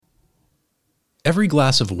Every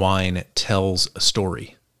glass of wine tells a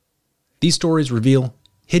story. These stories reveal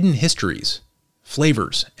hidden histories,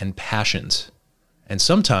 flavors, and passions, and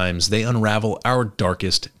sometimes they unravel our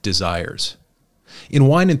darkest desires. In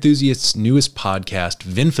Wine Enthusiast's newest podcast,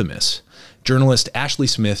 Vinfamous, journalist Ashley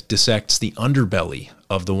Smith dissects the underbelly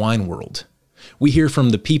of the wine world. We hear from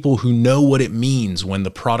the people who know what it means when the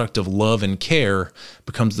product of love and care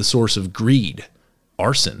becomes the source of greed,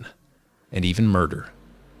 arson, and even murder.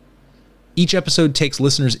 Each episode takes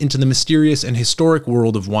listeners into the mysterious and historic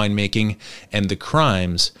world of winemaking and the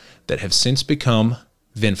crimes that have since become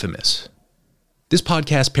Vinfamous. This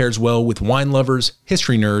podcast pairs well with wine lovers,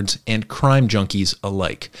 history nerds, and crime junkies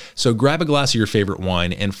alike. So grab a glass of your favorite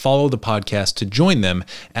wine and follow the podcast to join them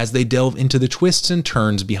as they delve into the twists and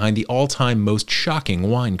turns behind the all-time most shocking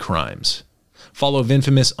wine crimes. Follow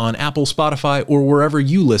Vinfamous on Apple, Spotify, or wherever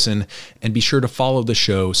you listen, and be sure to follow the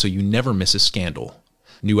show so you never miss a scandal.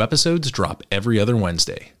 New episodes drop every other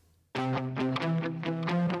Wednesday.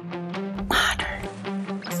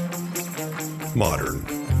 Modern.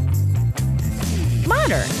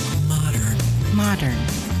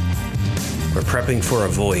 We're prepping for a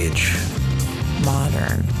voyage.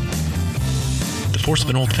 Modern. The force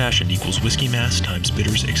of an old-fashioned equals whiskey mass times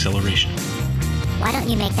bitters acceleration. Why don't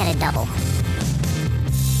you make that a double?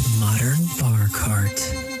 Modern Bar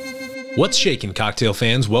Cart. What's shaking, cocktail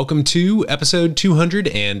fans? Welcome to episode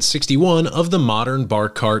 261 of the Modern Bar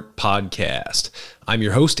Cart podcast. I'm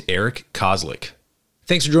your host, Eric Kozlik.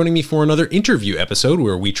 Thanks for joining me for another interview episode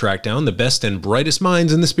where we track down the best and brightest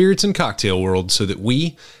minds in the spirits and cocktail world so that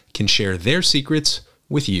we can share their secrets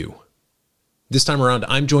with you. This time around,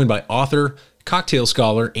 I'm joined by author, cocktail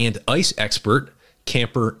scholar, and ice expert,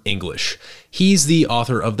 Camper English. He's the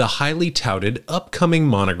author of the highly touted upcoming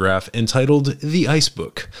monograph entitled The Ice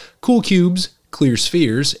Book: Cool Cubes, Clear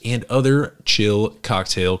Spheres, and Other Chill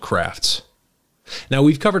Cocktail Crafts. Now,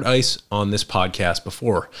 we've covered ice on this podcast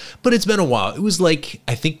before, but it's been a while. It was I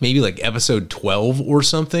think maybe episode 12 or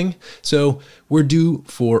something. So we're due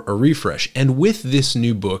for a refresh. And with this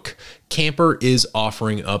new book, Camper is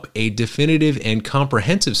offering up a definitive and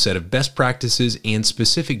comprehensive set of best practices and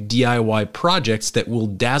specific DIY projects that will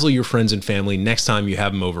dazzle your friends and family next time you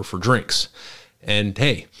have them over for drinks. And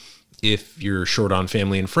hey, if you're short on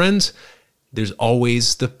family and friends, there's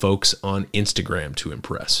always the folks on Instagram to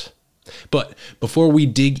impress. But before we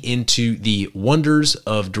dig into the wonders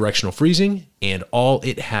of directional freezing and all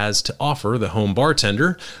it has to offer the home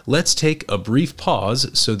bartender, let's take a brief pause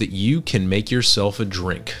so that you can make yourself a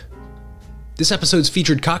drink. This episode's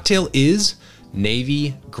featured cocktail is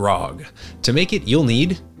Navy Grog. To make it, you'll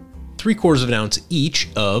need 3/4 of an ounce each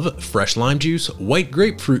of fresh lime juice, white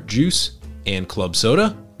grapefruit juice, and club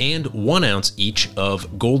soda, and 1 ounce each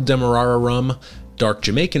of Gold Demerara rum, dark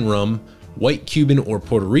Jamaican rum, white Cuban or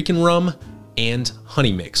Puerto Rican rum, and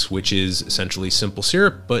honey mix, which is essentially simple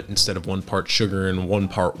syrup, but instead of 1 part sugar and 1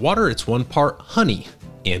 part water, it's 1 part honey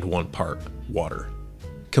and 1 part water.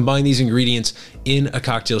 Combine these ingredients in a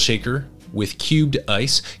cocktail shaker with cubed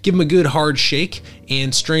ice, give them a good hard shake,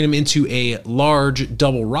 and strain them into a large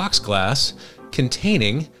double rocks glass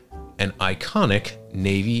containing an iconic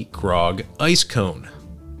Navy Grog ice cone.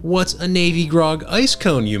 What's a Navy Grog ice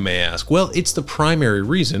cone, you may ask? Well, it's the primary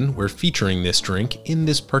reason we're featuring this drink in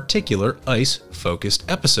this particular ice-focused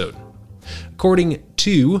episode. According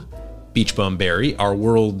to Beach Bum Berry, our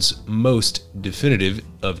world's most definitive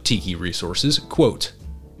of tiki resources, quote,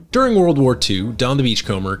 "During World War II, Don the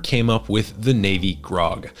Beachcomber came up with the Navy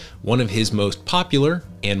Grog, one of his most popular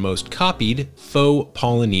and most copied faux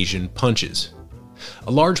Polynesian punches.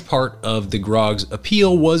 A large part of the grog's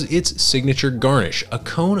appeal was its signature garnish, a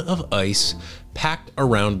cone of ice packed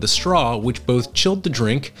around the straw, which both chilled the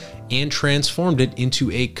drink and transformed it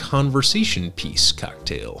into a conversation piece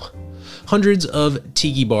cocktail. Hundreds of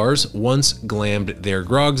tiki bars once glammed their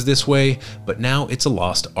grogs this way, but now it's a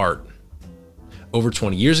lost art. Over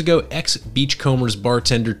 20 years ago, ex-Beachcombers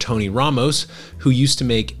bartender Tony Ramos, who used to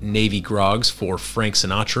make Navy Grogs for Frank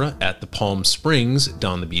Sinatra at the Palm Springs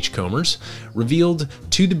Don the Beachcombers, revealed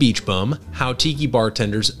to the Beach Bum how tiki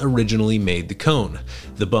bartenders originally made the cone.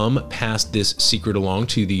 The Bum passed this secret along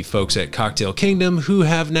to the folks at Cocktail Kingdom, who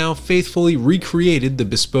have now faithfully recreated the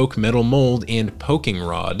bespoke metal mold and poking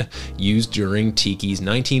rod used during tiki's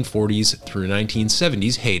 1940s through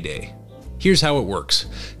 1970s heyday. Here's how it works.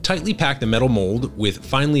 Tightly pack the metal mold with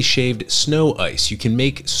finely shaved snow ice. You can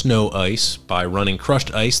make snow ice by running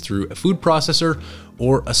crushed ice through a food processor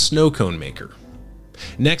or a snow cone maker.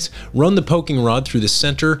 Next, run the poking rod through the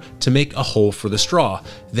center to make a hole for the straw.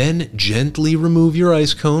 Then gently remove your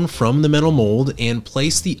ice cone from the metal mold and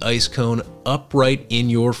place the ice cone upright in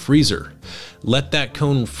your freezer. Let that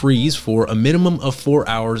cone freeze for a minimum of 4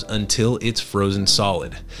 hours until it's frozen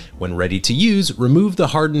solid. When ready to use, remove the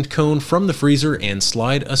hardened cone from the freezer and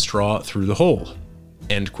slide a straw through the hole."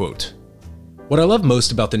 End quote. What I love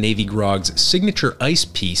most about the Navy Grog's signature ice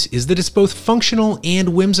piece is that it's both functional and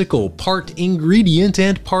whimsical, part ingredient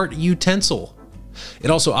and part utensil. It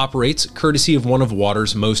also operates courtesy of one of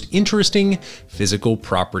water's most interesting physical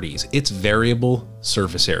properties, its variable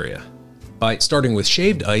surface area. By starting with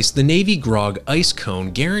shaved ice, the Navy Grog ice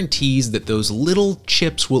cone guarantees that those little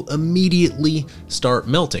chips will immediately start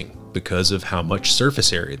melting because of how much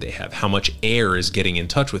surface area they have, how much air is getting in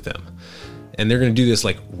touch with them. And they're going to do this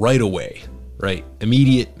like right away. Right?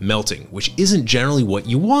 Immediate melting, which isn't generally what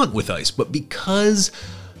you want with ice, but because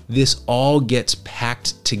this all gets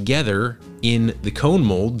packed together in the cone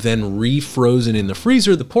mold, then refrozen in the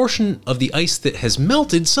freezer, the portion of the ice that has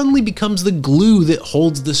melted suddenly becomes the glue that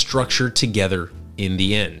holds the structure together in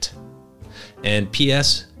the end. And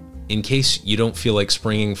P.S., in case you don't feel like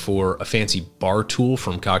springing for a fancy bar tool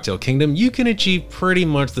from Cocktail Kingdom, you can achieve pretty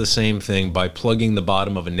much the same thing by plugging the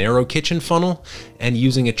bottom of a narrow kitchen funnel and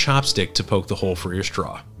using a chopstick to poke the hole for your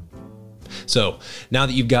straw. So, now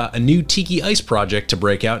that you've got a new tiki ice project to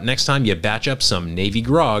break out next time you batch up some Navy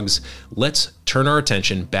Grogs, let's turn our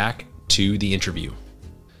attention back to the interview.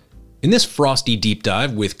 In this frosty deep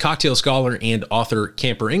dive with cocktail scholar and author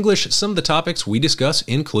Camper English, some of the topics we discuss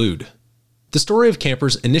include the story of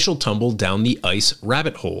Camper's initial tumble down the ice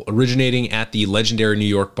rabbit hole, originating at the legendary New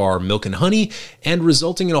York bar Milk and Honey and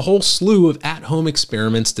resulting in a whole slew of at-home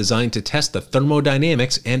experiments designed to test the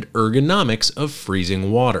thermodynamics and ergonomics of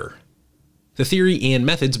freezing water. The theory and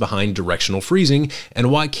methods behind directional freezing,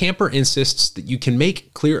 and why Camper insists that you can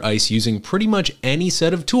make clear ice using pretty much any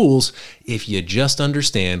set of tools if you just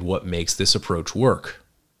understand what makes this approach work.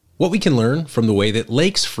 What we can learn from the way that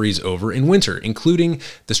lakes freeze over in winter, including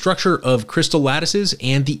the structure of crystal lattices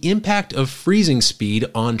and the impact of freezing speed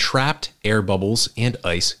on trapped air bubbles and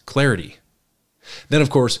ice clarity. Then,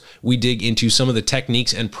 of course, we dig into some of the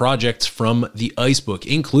techniques and projects from the ice book,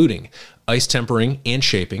 including ice tempering and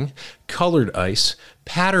shaping, colored ice,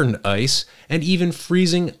 patterned ice, and even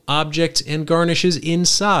freezing objects and garnishes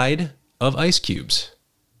inside of ice cubes.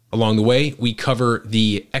 Along the way, we cover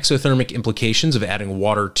the exothermic implications of adding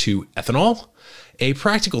water to ethanol, a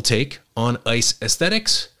practical take on ice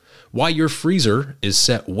aesthetics, why your freezer is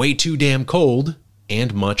set way too damn cold,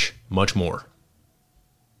 and much, much more.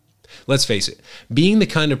 Let's face it, being the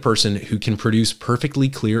kind of person who can produce perfectly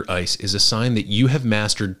clear ice is a sign that you have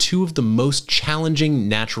mastered two of the most challenging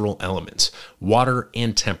natural elements, water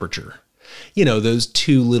and temperature. You know, those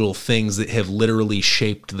two little things that have literally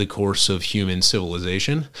shaped the course of human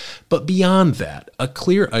civilization. But beyond that, a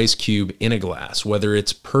clear ice cube in a glass, whether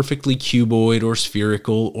it's perfectly cuboid or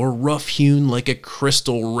spherical or rough-hewn like a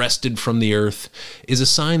crystal wrested from the earth, is a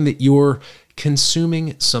sign that you're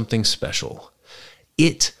consuming something special.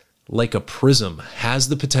 It, like a prism, has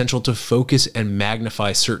the potential to focus and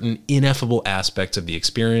magnify certain ineffable aspects of the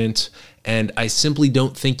experience, and I simply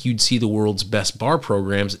don't think you'd see the world's best bar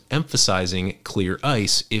programs emphasizing clear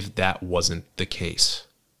ice if that wasn't the case.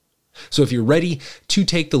 So if you're ready to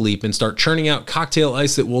take the leap and start churning out cocktail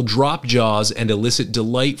ice that will drop jaws and elicit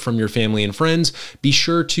delight from your family and friends, be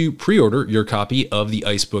sure to pre-order your copy of the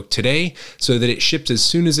Ice Book today so that it ships as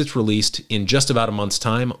soon as it's released in just about a month's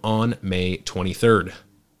time on May 23rd.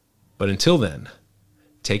 But until then,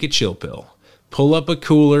 take a chill pill, pull up a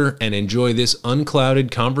cooler, and enjoy this unclouded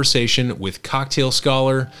conversation with cocktail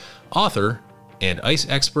scholar, author, and ice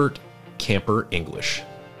expert, Camper English.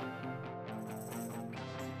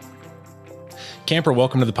 Camper,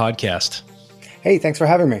 welcome to the podcast. Hey, thanks for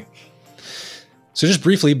having me. So just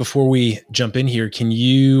briefly, before we jump in here, can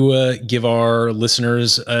you give our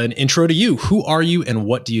listeners an intro to you? Who are you and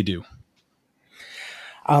what do you do?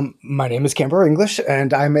 My name is Camper English,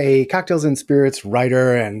 and I'm a cocktails and spirits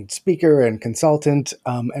writer and speaker and consultant.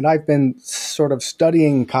 And I've been sort of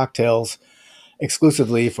studying cocktails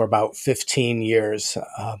exclusively for about 15 years.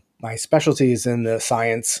 My specialty is in the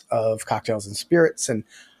science of cocktails and spirits and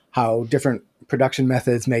how different production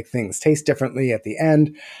methods make things taste differently at the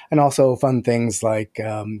end, and also fun things like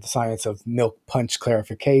the science of milk punch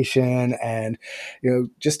clarification and,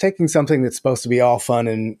 just taking something that's supposed to be all fun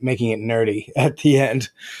and making it nerdy at the end.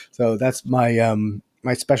 So that's my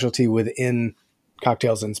my specialty within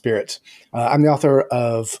cocktails and spirits. I'm the author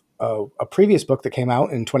of a previous book that came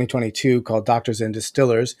out in 2022 called Doctors and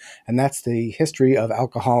Distillers, and that's the history of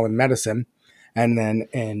alcohol and medicine. And then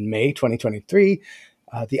in May 2023,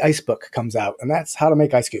 the ice book comes out, and that's how to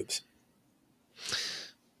make ice cubes.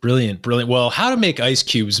 Brilliant. Well, how to make ice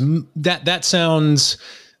cubes. That sounds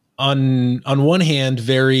on one hand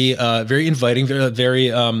very inviting,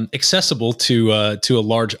 very accessible to a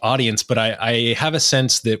large audience. But I have a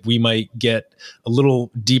sense that we might get a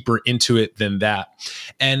little deeper into it than that.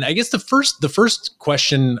 And I guess the first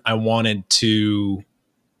question I wanted to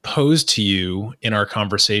pose to you in our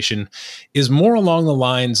conversation is more along the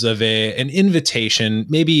lines of an invitation,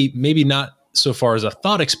 maybe not so far as a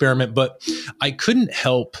thought experiment, but I couldn't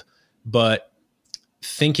help but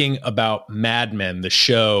thinking about Mad Men, the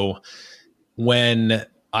show, when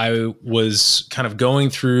I was kind of going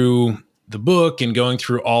through the book and going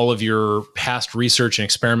through all of your past research and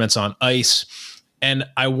experiments on ice. And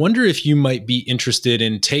I wonder if you might be interested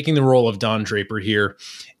in taking the role of Don Draper here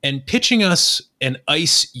and pitching us an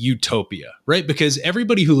ice utopia, right? Because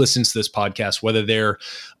everybody who listens to this podcast, whether they're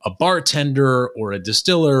a bartender or a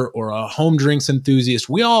distiller or a home drinks enthusiast,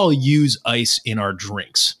 we all use ice in our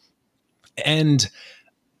drinks. And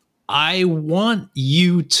I want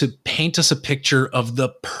you to paint us a picture of the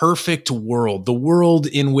perfect world, the world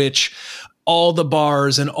in which all the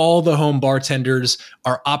bars and all the home bartenders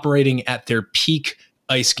are operating at their peak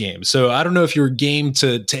ice game. So I don't know if you're game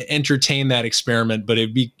to entertain that experiment, but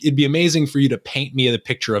it'd be amazing for you to paint me the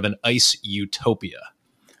picture of an ice utopia.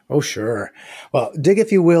 Oh, sure. Well, dig,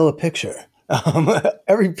 if you will, a picture.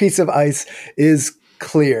 Every piece of ice is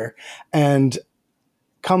clear and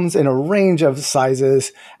comes in a range of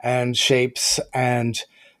sizes and shapes. And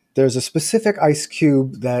there's a specific ice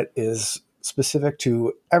cube that is specific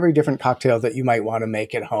to every different cocktail that you might want to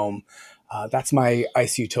make at home. That's my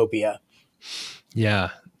ice utopia. Yeah,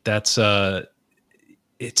 that's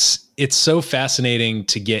it's so fascinating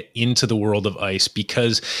to get into the world of ice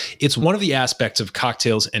because it's one of the aspects of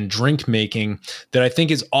cocktails and drink making that I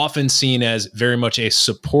think is often seen as very much a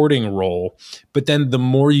supporting role. But then the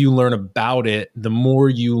more you learn about it, the more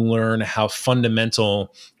you learn how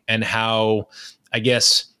fundamental and how, I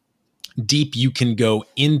guess, deep you can go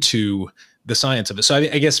into the science of it. So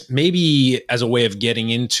I guess maybe as a way of getting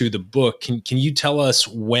into the book, can you tell us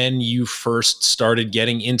when you first started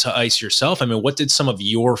getting into ice yourself? I mean, what did some of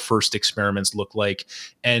your first experiments look like,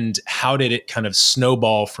 and how did it kind of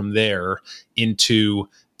snowball from there into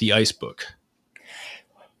the ice book?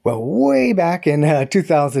 Well, way back in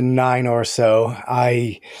 2009 or so,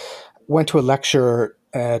 I went to a lecture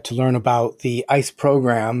to learn about the ice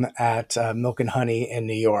program at Milk and Honey in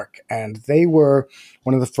New York. And they were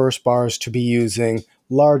one of the first bars to be using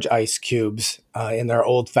large ice cubes in their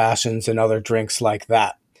old fashions and other drinks like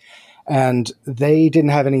that. And they didn't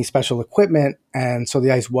have any special equipment, and so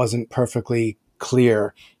the ice wasn't perfectly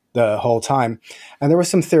clear the whole time. And there were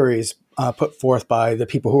some theories put forth by the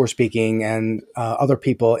people who were speaking and other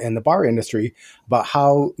people in the bar industry about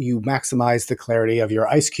how you maximize the clarity of your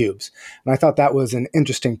ice cubes. And I thought that was an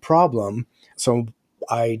interesting problem. So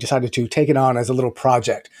I decided to take it on as a little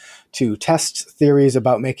project to test theories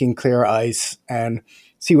about making clear ice and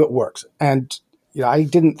see what works. And I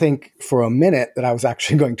didn't think for a minute that I was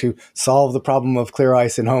actually going to solve the problem of clear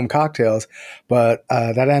ice in home cocktails, but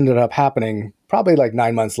that ended up happening probably like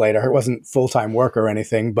 9 months later. It wasn't full-time work or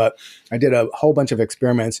anything, but I did a whole bunch of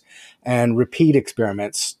experiments and repeat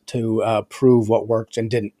experiments to prove what worked and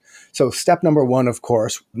didn't. So step number one, of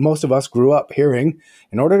course, most of us grew up hearing,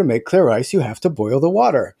 in order to make clear ice, you have to boil the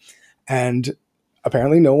water. And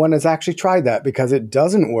apparently no one has actually tried that because it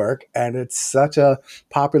doesn't work. And it's such a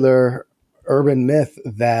popular urban myth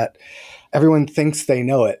that everyone thinks they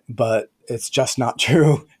know it, but it's just not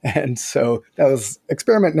true. And so that was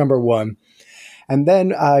experiment number one. And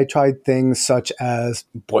then I tried things such as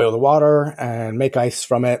boil the water and make ice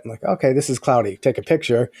from it. I'm like, okay, this is cloudy. Take a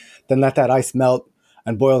picture, then let that ice melt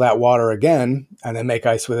and boil that water again, and then make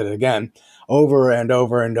ice with it again, over and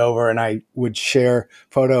over and over. And I would share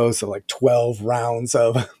photos of like 12 rounds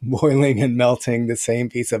of boiling and melting the same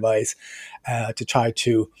piece of ice to try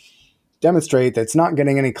to demonstrate that it's not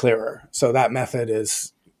getting any clearer. So that method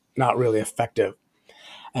is not really effective.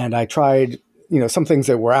 And I tried some things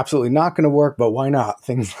that were absolutely not going to work, but why not?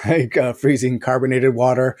 Things like freezing carbonated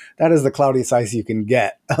water. That is the cloudiest ice you can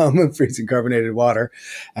get, freezing carbonated water,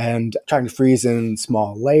 and trying to freeze in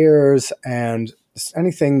small layers and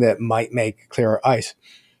anything that might make clearer ice.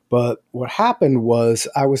 But what happened was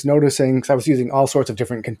I was noticing, because I was using all sorts of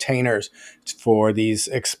different containers for these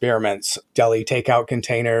experiments, deli takeout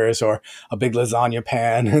containers or a big lasagna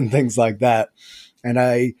pan and things like that. And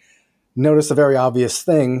I noticed a very obvious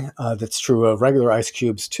thing that's true of regular ice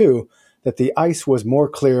cubes too, that the ice was more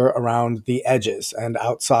clear around the edges and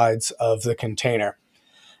outsides of the container.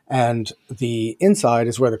 And the inside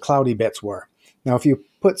is where the cloudy bits were. Now, if you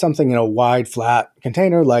put something in a wide, flat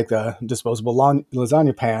container like the disposable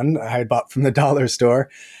lasagna pan I had bought from the dollar store,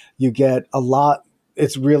 you get a lot.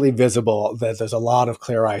 It's really visible that there's a lot of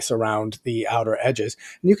clear ice around the outer edges.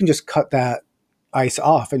 And you can just cut that ice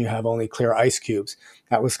off and you have only clear ice cubes.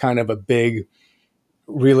 That was kind of a big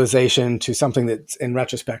realization to something that's in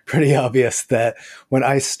retrospect pretty obvious, that when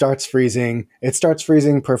ice starts freezing, it starts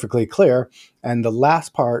freezing perfectly clear. And the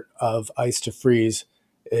last part of ice to freeze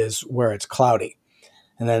is where it's cloudy.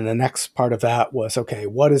 And then the next part of that was, okay,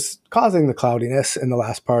 what is causing the cloudiness in the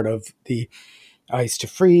last part of the ice to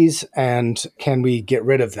freeze, and can we get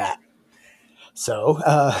rid of that? So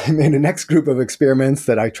in the next group of experiments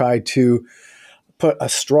that I tried to put a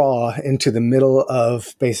straw into the middle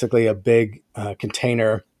of basically a big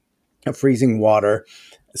container of freezing water,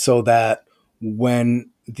 so that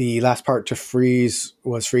when the last part to freeze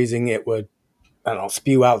was freezing, it would, I don't know,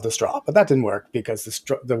 spew out the straw. But that didn't work because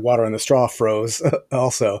the water in the straw froze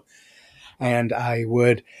also. And I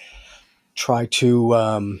would try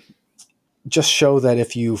to just show that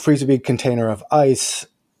if you freeze a big container of ice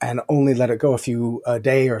and only let it go a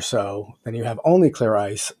day or so, then you have only clear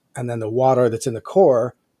ice. And then the water that's in the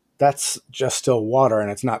core, that's just still water and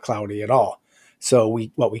it's not cloudy at all. So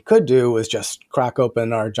what we could do is just crack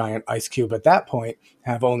open our giant ice cube at that point,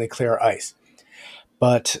 have only clear ice.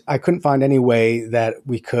 But I couldn't find any way that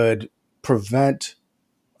we could prevent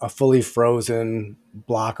a fully frozen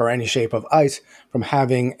block or any shape of ice from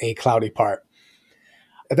having a cloudy part.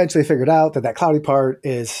 Eventually figured out that cloudy part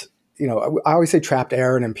is, I always say trapped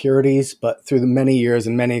air and impurities, but through the many years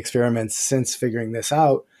and many experiments since figuring this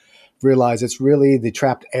out, realize it's really the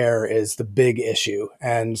trapped air is the big issue,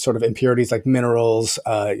 and sort of impurities like minerals,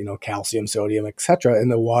 calcium, sodium, etc. in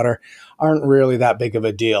the water aren't really that big of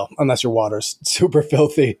a deal unless your water's super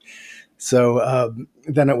filthy. So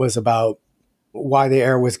then it was about why the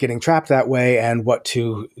air was getting trapped that way and what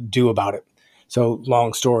to do about it. So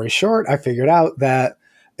long story short, I figured out that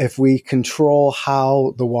if we control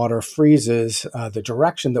how the water freezes, the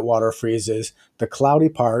direction that water freezes, the cloudy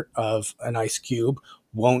part of an ice cube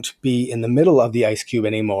won't be in the middle of the ice cube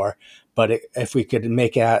anymore. But if we could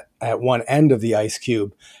make it at one end of the ice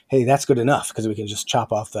cube, hey, that's good enough because we can just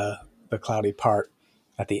chop off the cloudy part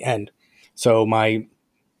at the end. So my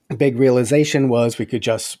big realization was we could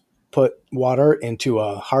just put water into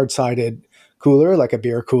a hard-sided cooler, like a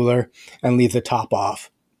beer cooler, and leave the top off.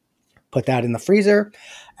 Put that in the freezer,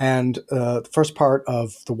 and the first part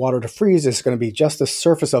of the water to freeze is going to be just the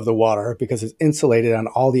surface of the water because it's insulated on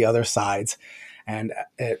all the other sides. And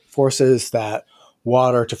it forces that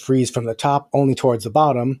water to freeze from the top only towards the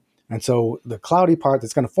bottom. And so the cloudy part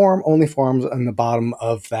that's going to form only forms on the bottom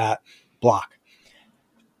of that block.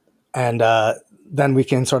 And then we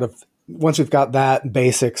can sort of, once we've got that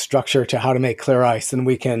basic structure to how to make clear ice, then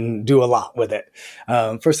we can do a lot with it.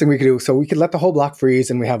 First thing we could do, so we could let the whole block freeze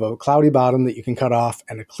and we have a cloudy bottom that you can cut off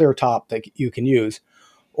and a clear top that you can use.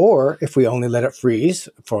 Or if we only let it freeze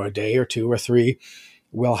for a day or 2 or 3,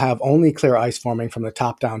 we'll have only clear ice forming from the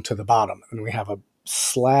top down to the bottom. And we have a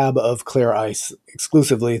slab of clear ice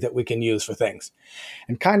exclusively that we can use for things.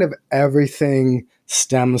 And kind of everything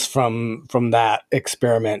stems from that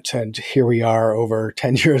experiment. And here we are over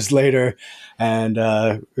 10 years later. And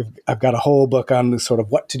I've got a whole book on sort of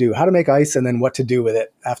what to do, how to make ice, and then what to do with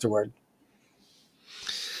it afterward.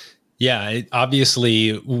 Yeah,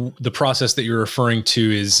 obviously the process that you're referring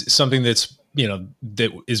to is something that's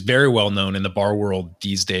that is very well known in the bar world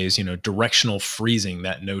these days, directional freezing,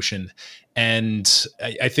 that notion. And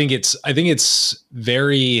I think it's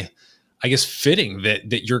very, fitting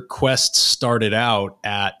that your quest started out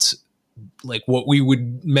at like what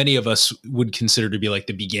many of us would consider to be like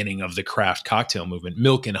the beginning of the craft cocktail movement.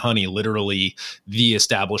 Milk and Honey, literally the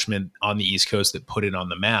establishment on the East Coast that put it on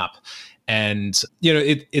the map. And,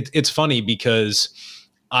 it's funny because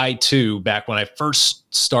I too, back when I first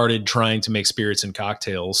started trying to make spirits and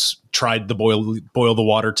cocktails, tried the boil the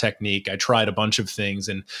water technique. I tried a bunch of things.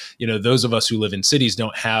 And, those of us who live in cities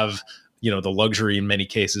don't have, the luxury in many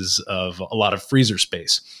cases of a lot of freezer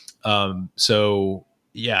space. So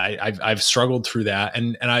yeah, I've struggled through that,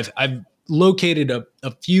 and I've located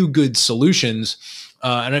a few good solutions.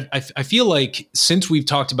 And I feel like since we've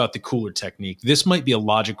talked about the cooler technique, this might be a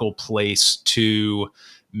logical place to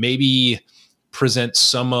maybe present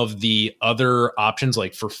some of the other options,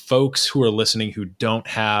 like for folks who are listening who don't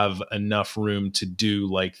have enough room to do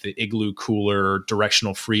like the igloo cooler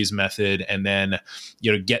directional freeze method, and then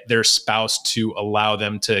get their spouse to allow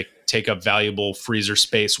them to take up valuable freezer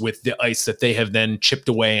space with the ice that they have then chipped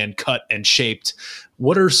away and cut and shaped.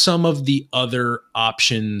 What are some of the other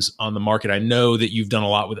options on the market? I know that you've done a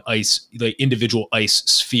lot with ice, like individual ice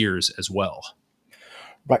spheres as well.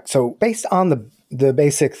 Right. So based on the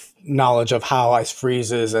basic knowledge of how ice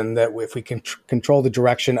freezes, and that if we can control the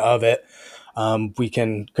direction of it, we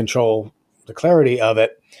can control the clarity of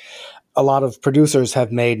it. A lot of producers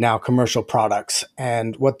have made now commercial products,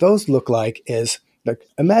 and what those look like is, like,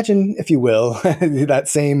 imagine, if you will, that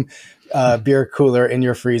same beer cooler in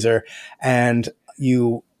your freezer, and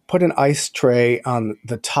you put an ice tray on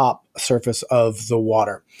the top surface of the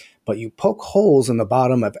water, but you poke holes in the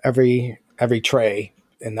bottom of every tray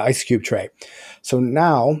in the ice cube tray. So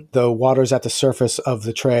now the water's at the surface of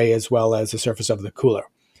the tray as well as the surface of the cooler.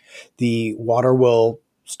 The water will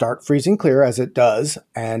start freezing clear as it does,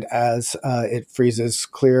 and as it freezes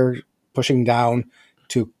clear, pushing down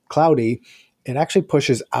to cloudy, it actually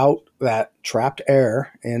pushes out that trapped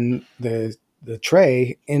air in the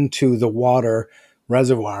tray into the water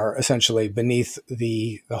reservoir, essentially beneath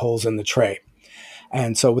the holes in the tray.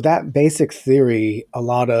 And so with that basic theory, a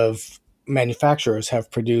lot of manufacturers have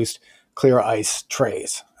produced clear ice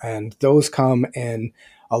trays, and those come in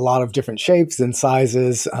a lot of different shapes and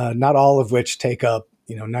sizes, not all of which take up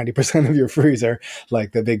 90% of your freezer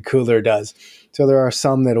like the big cooler does. So there are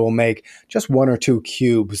some that will make just 1 or 2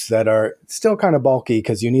 cubes that are still kind of bulky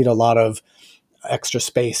because you need a lot of extra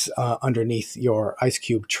space underneath your ice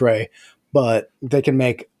cube tray, but they can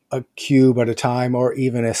make a cube at a time, or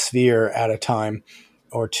even a sphere at a time,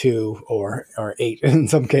 or 2 or 8 in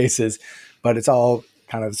some cases. But it's all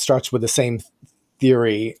kind of starts with the same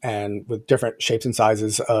theory and with different shapes and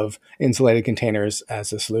sizes of insulated containers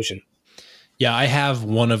as a solution. Yeah, I have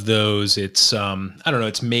one of those. It's, I don't know,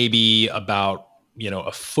 it's maybe about,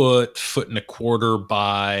 a foot and a quarter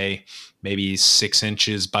by maybe 6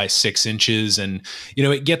 inches by 6 inches. And,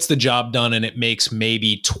 it gets the job done, and it makes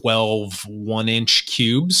maybe 12 1-inch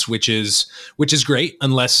cubes, which is great,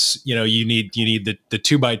 unless, you need the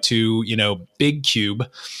 2x2, big cube.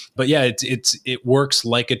 But yeah, it works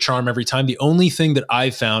like a charm every time. The only thing that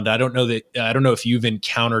I've found, I don't know if you've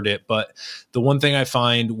encountered it, but the one thing I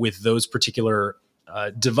find with those particular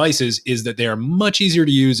devices is that they are much easier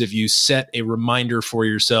to use if you set a reminder for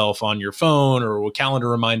yourself on your phone or a calendar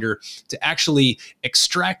reminder to actually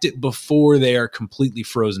extract it before they are completely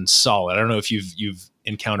frozen solid. I don't know if you've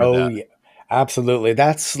encountered that. Oh, yeah, absolutely.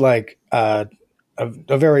 That's like a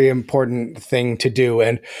very important thing to do,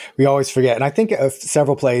 and we always forget. And I think of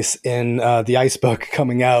several places in the ice book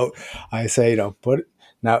coming out, I say,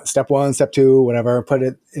 now, step 1, step 2, whatever, put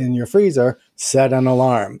it in your freezer, set an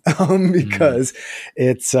alarm, because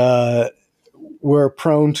it's, we're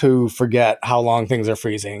prone to forget how long things are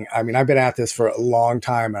freezing. I mean, I've been at this for a long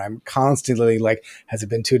time, and I'm constantly like, has it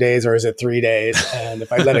been 2 days or is it 3 days? And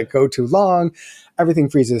if I let it go too long, everything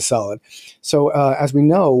freezes solid. So as we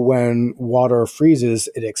know, when water freezes,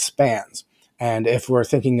 it expands. And if we're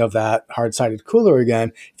thinking of that hard-sided cooler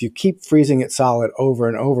again, if you keep freezing it solid over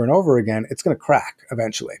and over and over again, it's going to crack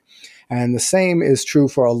eventually. And the same is true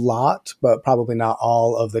for a lot, but probably not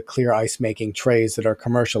all of the clear ice making trays that are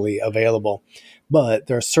commercially available. But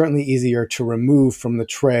they're certainly easier to remove from the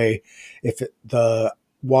tray if the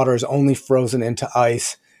water is only frozen into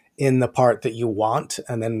ice in the part that you want,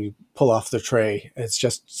 and then you pull off the tray. It's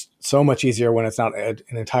just so much easier when it's not an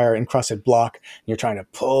entire encrusted block and you're trying to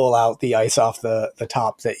pull out the ice off the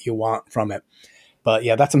top that you want from it. But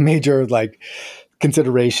yeah, that's a major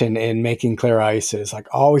consideration in making clear ice, is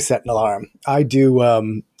always set an alarm. I do.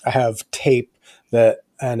 I have tape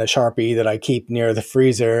and a Sharpie that I keep near the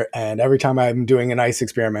freezer, and every time I'm doing an ice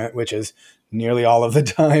experiment, which is nearly all of the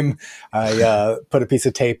time, I put a piece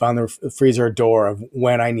of tape on the freezer door of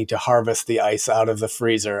when I need to harvest the ice out of the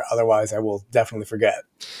freezer. Otherwise, I will definitely forget.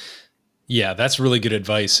 Yeah, that's really good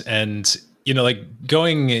advice. And,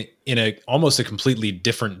 going in almost a completely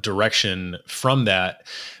different direction from that,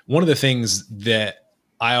 one of the things that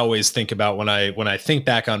I always think about when I think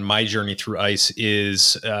back on my journey through ice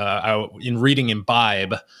is in reading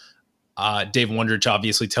Imbibe, Dave Wondrich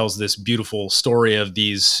obviously tells this beautiful story of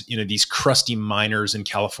these crusty miners in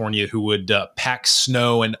California who would pack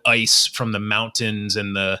snow and ice from the mountains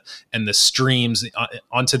and the streams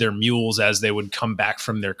onto their mules as they would come back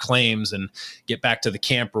from their claims and get back to the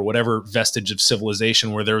camp or whatever vestige of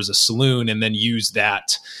civilization where there was a saloon, and then use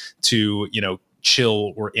that to,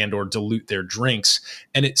 chill or dilute their drinks.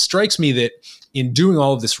 And it strikes me that in doing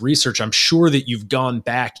all of this research, I'm sure that you've gone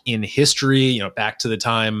back in history, back to the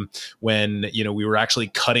time when, we were actually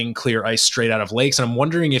cutting clear ice straight out of lakes. And I'm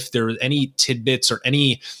wondering if there are any tidbits or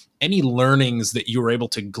any learnings that you were able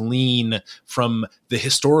to glean from the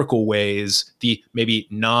historical ways, the maybe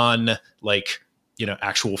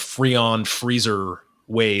actual Freon freezer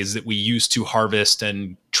ways that we use to harvest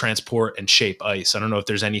and transport and shape ice. I don't know if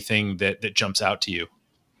there's anything that jumps out to you.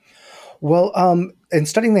 Well, in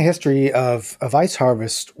studying the history of ice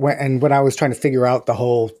harvest, when I was trying to figure out the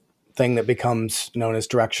whole thing that becomes known as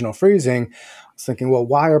directional freezing, I was thinking, well,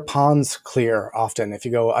 why are ponds clear often? If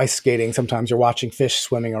you go ice skating, sometimes you're watching fish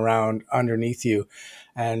swimming around underneath you.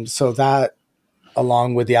 And so that,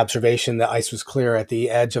 along with the observation that ice was clear at the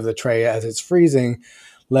edge of the tray as it's freezing,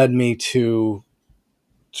 led me to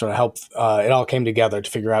sort of help. It all came together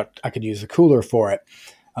to figure out I could use a cooler for it.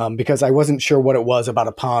 Because I wasn't sure what it was about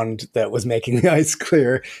a pond that was making the ice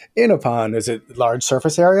clear in a pond. Is it large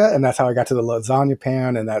surface area? And that's how I got to the lasagna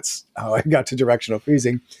pan, and that's how I got to directional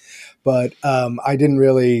freezing. But I didn't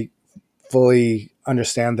really fully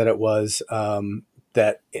understand that it was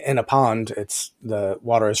that in a pond, it's the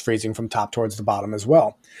water is freezing from top towards the bottom as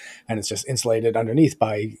well, and it's just insulated underneath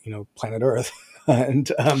by planet Earth. And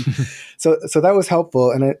so that was helpful.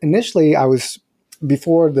 And initially,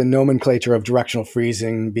 before the nomenclature of directional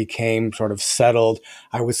freezing became sort of settled,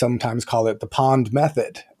 I would sometimes call it the pond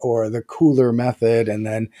method or the cooler method. And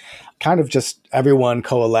then kind of just everyone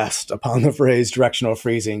coalesced upon the phrase directional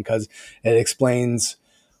freezing because it explains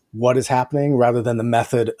what is happening rather than the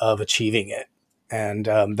method of achieving it. And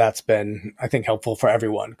that's been, I think, helpful for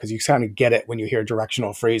everyone because you kind of get it when you hear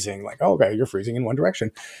directional freezing, like, oh, okay, you're freezing in one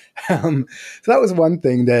direction. So that was one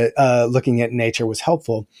thing that looking at nature was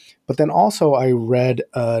helpful. But then also I read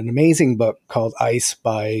an amazing book called Ice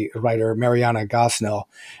by writer Mariana Gosnell.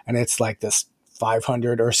 And it's like this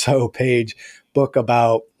 500 or so page book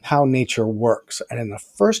about how nature works. And in the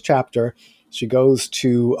first chapter, she goes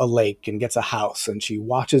to a lake and gets a house and she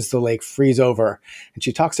watches the lake freeze over. And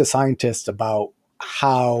she talks to scientists about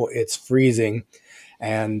how it's freezing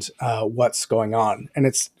and what's going on. And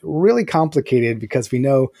it's really complicated because we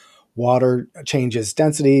know water changes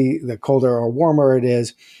density, the colder or warmer it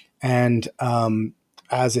is. And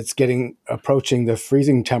as it's approaching the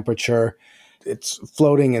freezing temperature, it's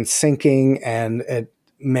floating and sinking, and it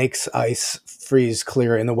makes ice freeze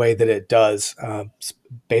clear in the way that it does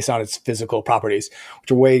based on its physical properties,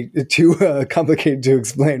 which are way too complicated to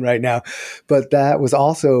explain right now. But that was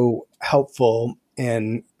also helpful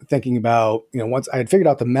in thinking about, once I had figured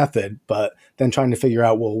out the method, but then trying to figure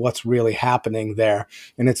out, well, what's really happening there.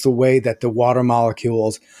 And it's the way that the water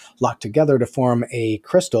molecules lock together to form a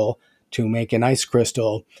crystal to make an ice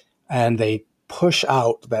crystal. And they push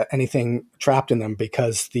out anything trapped in them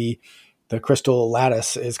because the crystal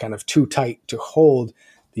lattice is kind of too tight to hold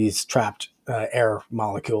these trapped air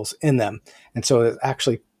molecules in them. And so it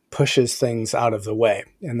actually pushes things out of the way.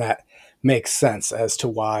 And that makes sense as to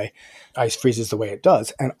why ice freezes the way it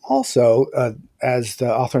does. And also, as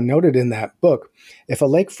the author noted in that book, if a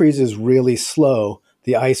lake freezes really slow,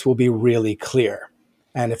 the ice will be really clear.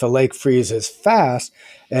 And if a lake freezes fast,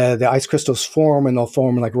 the ice crystals form, and they'll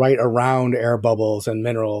form like right around air bubbles and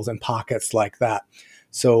minerals and pockets like that.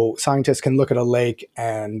 So scientists can look at a lake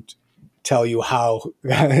and tell you how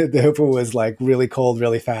if it was like really cold,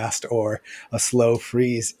 really fast, or a slow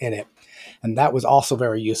freeze in it. And that was also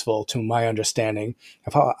very useful to my understanding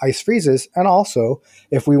of how ice freezes. And also,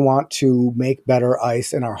 if we want to make better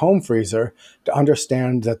ice in our home freezer, to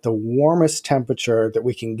understand that the warmest temperature that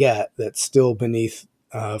we can get that's still beneath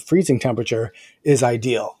freezing temperature is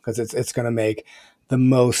ideal, because it's going to make the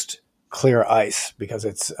most clear ice because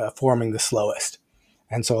it's forming the slowest.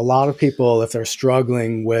 And so a lot of people, if they're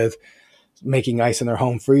struggling with making ice in their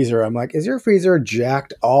home freezer, I'm like, is your freezer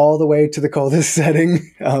jacked all the way to the coldest setting?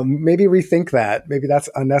 Maybe rethink that. Maybe that's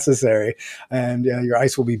unnecessary. And your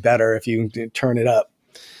ice will be better if you turn it up.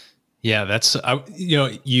 Yeah, that's,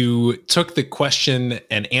 you took the question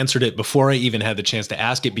and answered it before I even had the chance to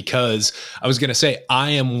ask it, because I was going to say, I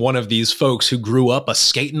am one of these folks who grew up a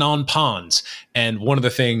skating on ponds. And one of the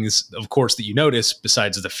things, of course, that you notice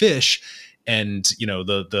besides the fish and,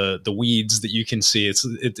 the weeds that you can see,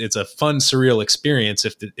 it's a fun, surreal experience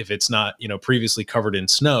if it's not, previously covered in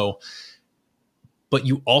snow. But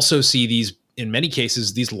you also see these, in many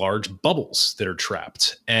cases, these large bubbles that are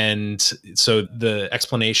trapped. And so the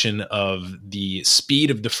explanation of the speed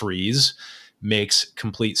of the freeze makes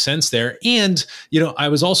complete sense there. And, I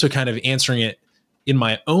was also kind of answering it in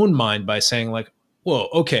my own mind by saying like, whoa,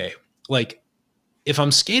 okay, like if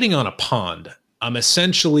I'm skating on a pond, I'm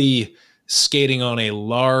essentially skating on a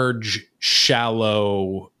large,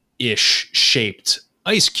 shallow-ish shaped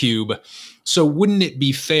ice cube. So wouldn't it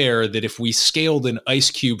be fair that if we scaled an ice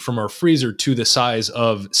cube from our freezer to the size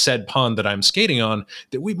of said pond that I'm skating on,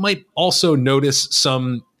 that we might also notice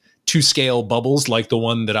some to scale bubbles like the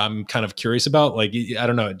one that I'm kind of curious about? Like, I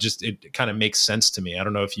don't know, it kind of makes sense to me. I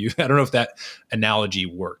don't know if that analogy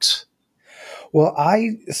works. Well,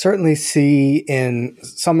 I certainly see in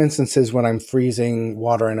some instances when I'm freezing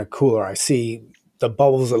water in a cooler, I see the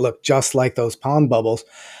bubbles that look just like those pond bubbles.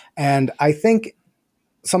 And I think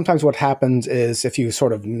sometimes what happens is if you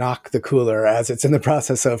sort of knock the cooler as it's in the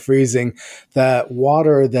process of freezing, that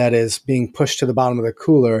water that is being pushed to the bottom of the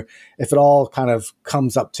cooler, if it all kind of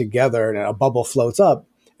comes up together and a bubble floats up,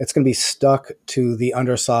 it's going to be stuck to the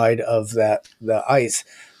underside of the ice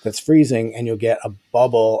that's freezing, and you'll get a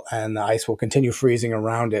bubble and the ice will continue freezing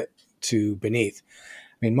around it to beneath.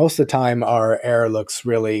 I mean, most of the time our air looks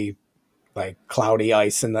really like cloudy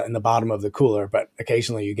ice in the bottom of the cooler, but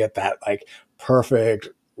occasionally you get that like perfect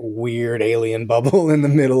weird alien bubble in the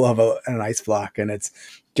middle of an ice block, and it's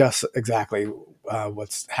just exactly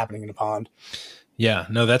what's happening in a pond. Yeah,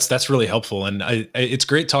 no, that's really helpful, and it's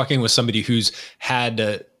great talking with somebody who's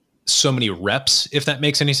had so many reps, if that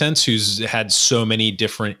makes any sense, who's had so many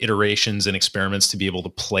different iterations and experiments to be able to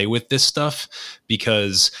play with this stuff,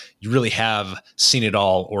 because you really have seen it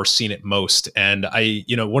all or seen it most. And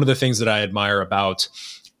one of the things that I admire about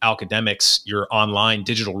Alkademics, your online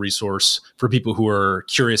digital resource for people who are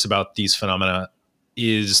curious about these phenomena,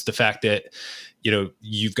 is the fact that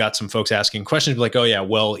you've got some folks asking questions like, oh yeah,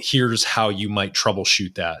 well, here's how you might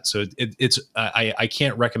troubleshoot that. So I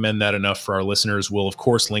can't recommend that enough for our listeners. We'll of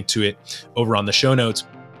course link to it over on the show notes.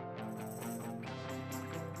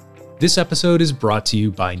 This episode is brought to you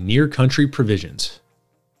by Near Country Provisions.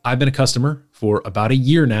 I've been a customer for about a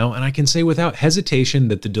year now, and I can say without hesitation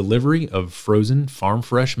that the delivery of frozen farm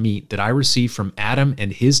fresh meat that I receive from Adam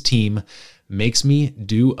and his team makes me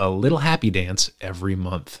do a little happy dance every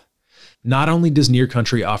month. Not only does Near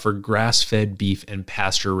Country offer grass-fed beef and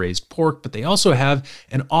pasture-raised pork, but they also have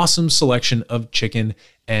an awesome selection of chicken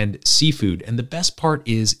and seafood. And the best part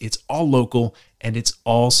is it's all local and it's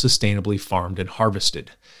all sustainably farmed and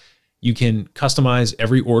harvested. You can customize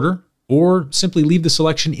every order or simply leave the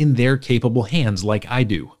selection in their capable hands like I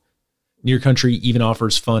do. Near Country even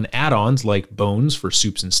offers fun add-ons like bones for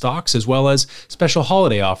soups and stocks, as well as special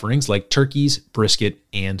holiday offerings like turkeys, brisket,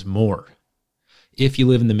 and more. If you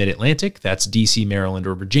live in the Mid-Atlantic, that's DC, Maryland,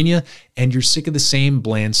 or Virginia, and you're sick of the same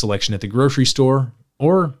bland selection at the grocery store,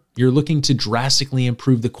 or you're looking to drastically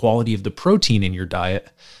improve the quality of the protein in your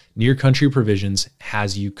diet, Near Country Provisions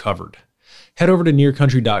has you covered. Head over to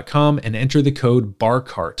nearcountry.com and enter the code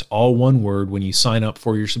BARCART, all one word, when you sign up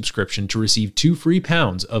for your subscription to receive 2 free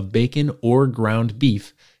pounds of bacon or ground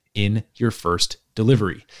beef in your first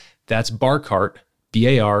delivery. That's BARCART,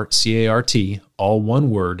 BARCART, all one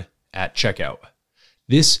word, at checkout.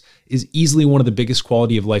 This is easily one of the biggest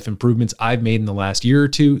quality of life improvements I've made in the last year or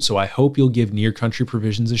two, so I hope you'll give Near Country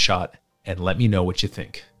Provisions a shot and let me know what you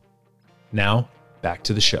think. Now, back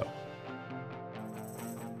to the show.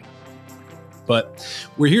 But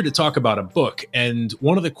we're here to talk about a book, and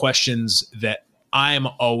one of the questions that I'm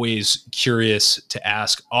always curious to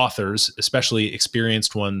ask authors, especially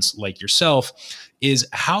experienced ones like yourself, is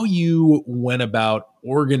how you went about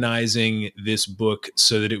organizing this book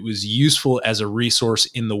so that it was useful as a resource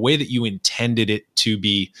in the way that you intended it to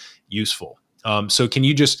be useful. So can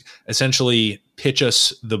you just essentially pitch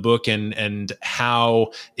us the book and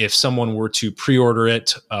how, if someone were to pre-order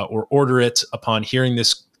it or order it upon hearing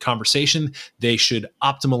this conversation, they should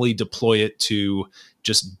optimally deploy it to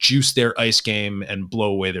just juice their ice game and blow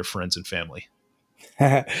away their friends and family?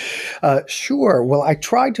 Sure. Well, I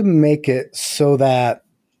tried to make it so that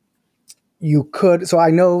you could. So I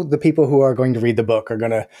know the people who are going to read the book are going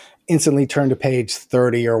to instantly turn to page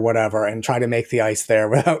 30 or whatever and try to make the ice there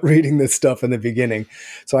without reading this stuff in the beginning.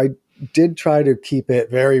 So I did try to keep it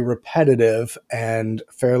very repetitive and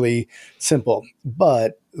fairly simple.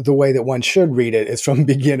 But the way that one should read it is from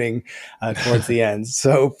beginning towards the end.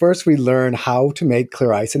 So first we learn how to make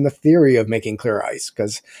clear ice and the theory of making clear ice,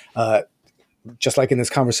 because just like in this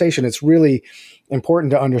conversation, it's really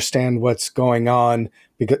important to understand what's going on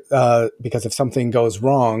because if something goes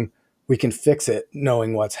wrong, we can fix it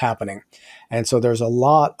knowing what's happening. And so there's a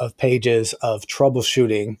lot of pages of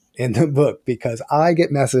troubleshooting in the book because I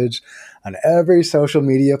get messaged on every social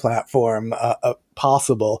media platform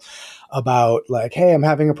possible about like, hey, I'm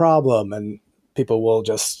having a problem. And people will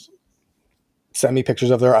just send me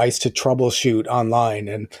pictures of their ice to troubleshoot online.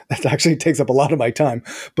 And that actually takes up a lot of my time.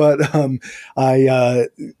 But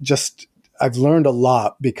I've learned a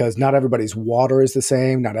lot because not everybody's water is the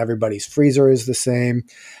same. Not everybody's freezer is the same.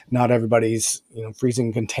 Not everybody's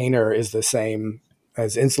freezing container is the same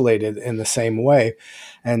as insulated in the same way.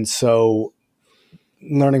 And so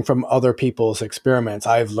learning from other people's experiments,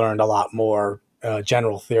 I've learned a lot more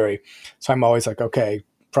general theory. So I'm always like, okay,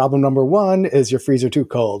 problem number 1 is your freezer too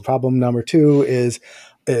cold. Problem number 2 is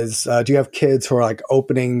is, do you have kids who are like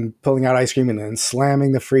pulling out ice cream and then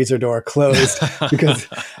slamming the freezer door closed? Because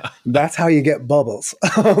that's how you get bubbles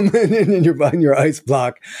in your ice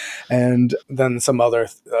block. And then some other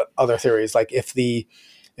theories, like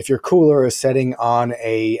if your cooler is setting on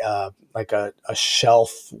a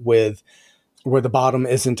shelf with where the bottom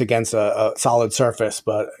isn't against a solid surface,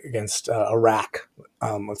 but against a rack,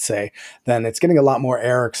 let's say, then it's getting a lot more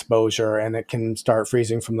air exposure and it can start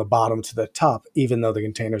freezing from the bottom to the top, even though the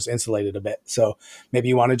container is insulated a bit. So maybe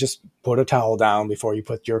you want to just put a towel down before you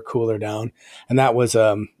put your cooler down. And that was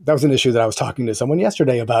an issue that I was talking to someone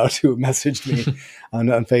yesterday about, who messaged me on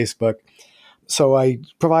Facebook. So I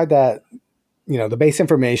provide that, the base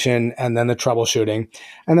information and then the troubleshooting.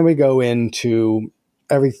 And then we go into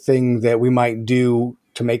everything that we might do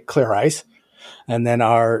to make clear ice. And then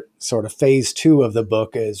our sort of phase 2 of the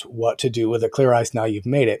book is what to do with the clear ice now you've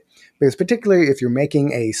made it. Because particularly if you're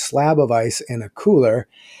making a slab of ice in a cooler,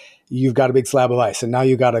 you've got a big slab of ice and now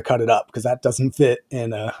you got to cut it up because that doesn't fit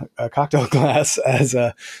in a cocktail glass as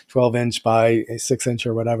a 12-inch by a 6-inch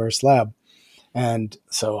or whatever slab. And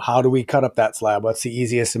so how do we cut up that slab? What's the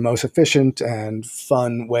easiest and most efficient and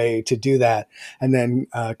fun way to do that? And then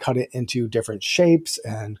cut it into different shapes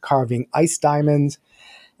and carving ice diamonds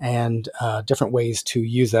and different ways to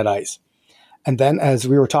use that ice. And then, as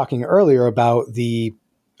we were talking earlier about the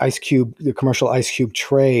commercial ice cube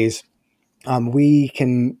trays, we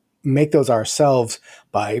can make those ourselves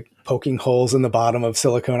by poking holes in the bottom of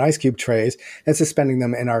silicone ice cube trays and suspending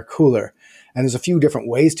them in our cooler. And there's a few different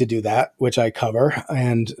ways to do that, which I cover,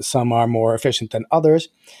 and some are more efficient than others.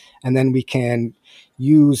 And then we can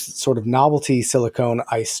use sort of novelty silicone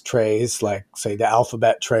ice trays, like, say, the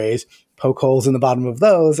alphabet trays, poke holes in the bottom of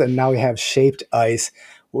those, and now we have shaped ice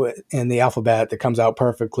in the alphabet that comes out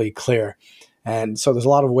perfectly clear. And so there's a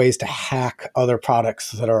lot of ways to hack other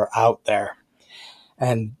products that are out there.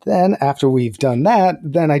 And then after we've done that,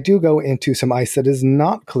 then I do go into some ice that is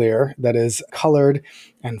not clear, that is colored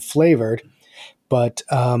and flavored. But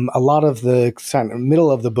a lot of the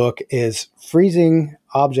middle of the book is freezing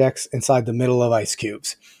objects inside the middle of ice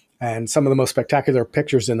cubes. And some of the most spectacular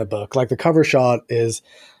pictures in the book, like the cover shot, is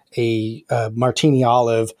a martini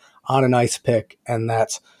olive on an ice pick. And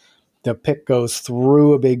the pick goes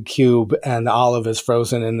through a big cube and the olive is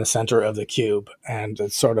frozen in the center of the cube. And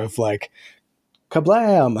it's sort of like,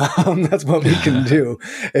 kablam! That's what we can do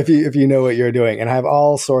if you know what you're doing. And I have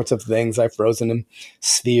all sorts of things. I've frozen in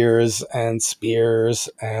spheres and spears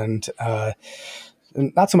and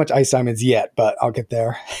not so much ice diamonds yet, but I'll get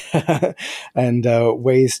there. And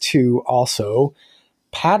ways to also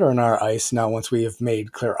pattern our ice now once we have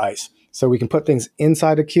made clear ice. So we can put things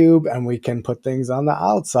inside a cube and we can put things on the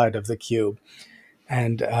outside of the cube.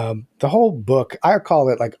 And the whole book, I call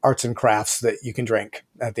it like arts and crafts that you can drink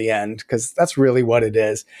at the end, because that's really what it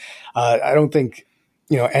is. I don't think,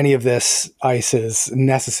 any of this ice is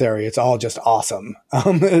necessary. It's all just awesome.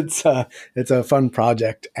 It's a fun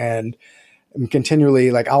project, and I'm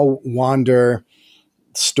continually, like, I'll wander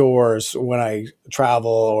stores when I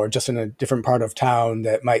travel or just in a different part of town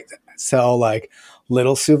that might sell like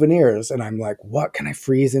little souvenirs, and I'm like, what can I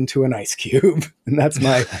freeze into an ice cube? And that's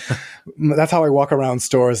how I walk around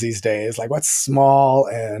stores these days. Like, what's small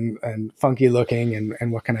and funky looking,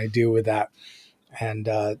 and what can I do with that? And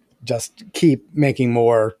just keep making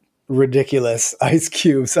more ridiculous ice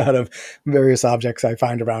cubes out of various objects I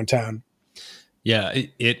find around town. Yeah,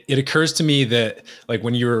 it occurs to me that, like,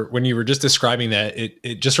 when you were just describing that,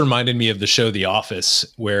 it just reminded me of the show The Office,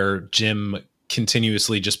 where Jim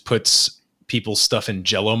continuously just puts people's stuff in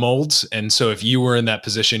Jell-O molds. And so if you were in that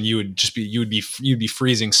position, you'd be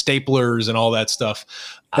freezing staplers and all that stuff.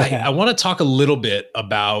 I want to talk a little bit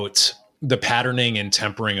about the patterning and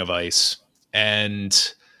tempering of ice.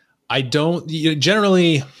 And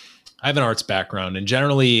generally, I have an arts background, and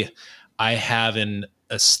generally I have an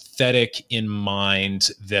aesthetic in mind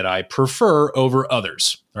that I prefer over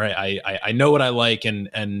others. All right. I know what I like,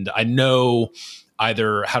 and I know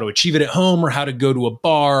either how to achieve it at home or how to go to a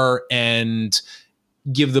bar and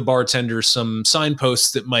give the bartender some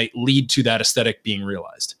signposts that might lead to that aesthetic being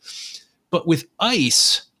realized. But with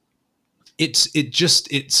ice, it's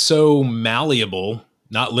so malleable,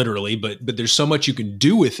 not literally, but there's so much you can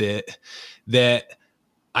do with it that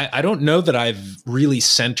I don't know that I've really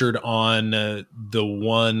centered on the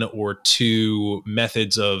one or two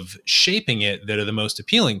methods of shaping it that are the most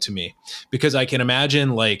appealing to me, because I can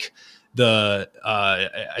imagine, like,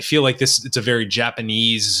 I feel like it's a very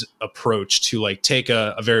Japanese approach to, like, take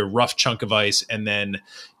a very rough chunk of ice and then,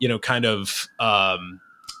 kind of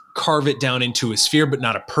carve it down into a sphere, but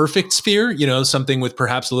not a perfect sphere, something with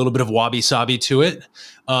perhaps a little bit of wabi-sabi to it.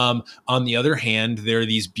 On the other hand, there are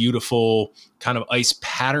these beautiful kind of ice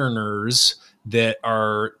patterners that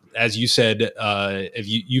are, as you said,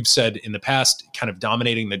 you've said in the past, kind of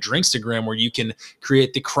dominating the Drinkstagram, where you can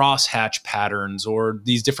create the crosshatch patterns or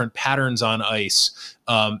these different patterns on ice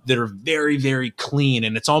that are very, very clean.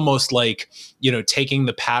 And it's almost like, taking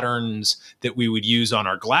the patterns that we would use on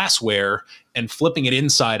our glassware and flipping it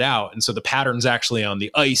inside out. And so the pattern's actually on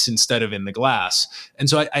the ice instead of in the glass. And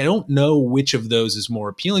so I don't know which of those is more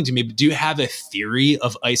appealing to me, but do you have a theory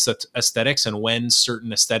of ice aesthetics and when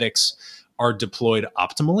certain aesthetics are deployed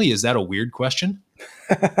optimally? Is that a weird question?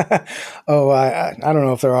 I don't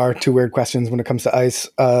know if there are two weird questions when it comes to ice.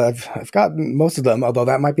 I've got most of them, although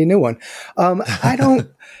that might be a new one. I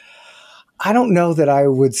don't know that I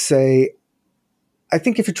would say. I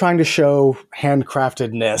think if you're trying to show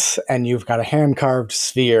handcraftedness and you've got a hand-carved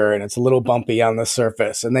sphere and it's a little bumpy on the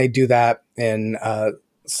surface, and they do that in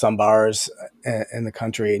some bars in the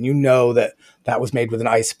country, and that was made with an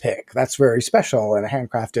ice pick. That's very special and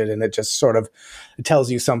handcrafted, and it just sort of it tells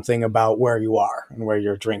you something about where you are and where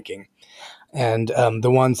you're drinking. And the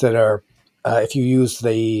ones that are, if you use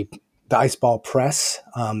the ice ball press,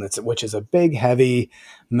 which is a big, heavy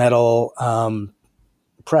metal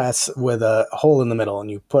press with a hole in the middle,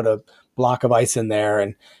 and you put a block of ice in there,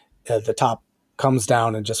 and the top comes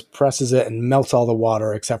down and just presses it and melts all the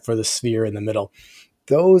water except for the sphere in the middle.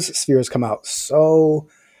 Those spheres come out so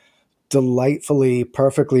delightfully,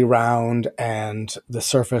 perfectly round, and the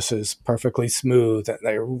surface is perfectly smooth, and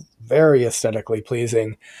they're very aesthetically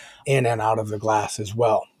pleasing in and out of the glass as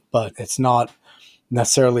well. But it's not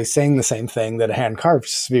necessarily saying the same thing that a hand-carved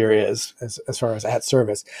sphere is as far as at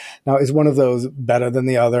service. Now, is one of those better than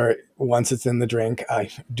the other once it's in the drink? I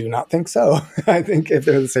do not think so. I think if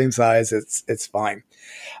they're the same size, it's fine.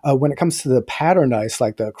 When it comes to the patterned ice,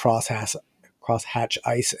 like the crosshatch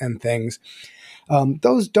ice and things,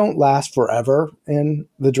 those don't last forever in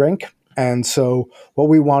the drink. And so what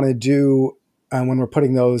we want to do when we're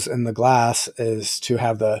putting those in the glass is to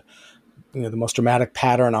have the most dramatic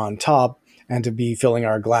pattern on top, and to be filling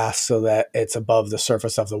our glass so that it's above the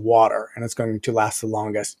surface of the water, and it's going to last the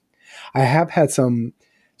longest. I have had some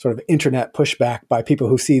sort of internet pushback by people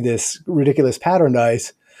who see this ridiculous patterned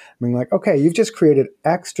ice, being like, okay, you've just created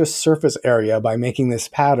extra surface area by making this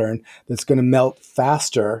pattern that's going to melt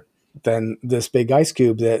faster than this big ice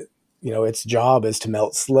cube that, its job is to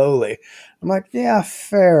melt slowly. I'm like, yeah,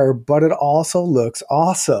 fair, but it also looks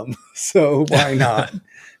awesome. So why not?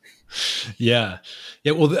 Yeah.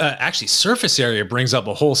 Well, actually, surface area brings up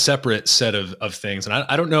a whole separate set of things. And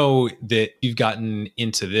I don't know that you've gotten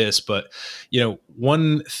into this, but,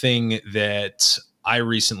 one thing that I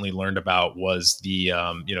recently learned about was the,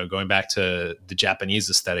 going back to the Japanese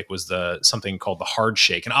aesthetic, was something called the hard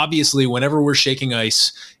shake. And obviously, whenever we're shaking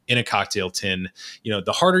ice in a cocktail tin,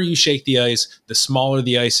 the harder you shake the ice, the smaller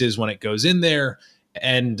the ice is when it goes in there.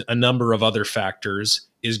 And a number of other factors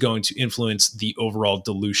is going to influence the overall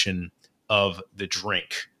dilution of the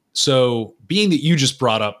drink. So being that you just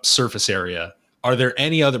brought up surface area, are there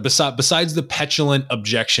any other, besides the petulant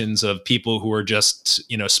objections of people who are just,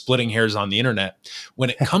 splitting hairs on the internet,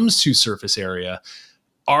 when it comes to surface area,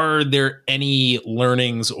 are there any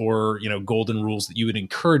learnings or, golden rules that you would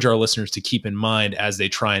encourage our listeners to keep in mind as they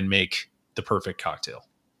try and make the perfect cocktail?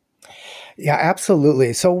 Yeah,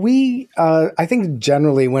 absolutely. So I think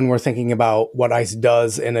generally when we're thinking about what ice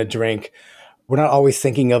does in a drink, we're not always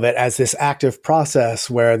thinking of it as this active process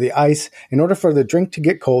where the ice, in order for the drink to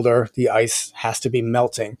get colder, the ice has to be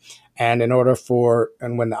melting. And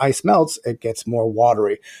when the ice melts, it gets more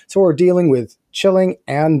watery. So we're dealing with chilling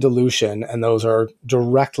and dilution, and those are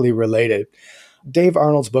directly related. Dave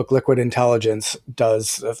Arnold's book, Liquid Intelligence,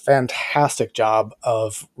 does a fantastic job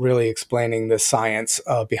of really explaining the science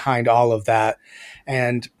behind all of that.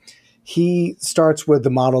 And he starts with the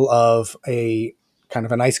model of a kind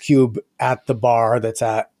of an ice cube at the bar that's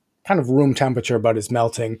at kind of room temperature but is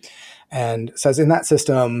melting, and says in that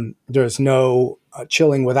system, there's no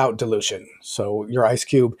chilling without dilution. So your ice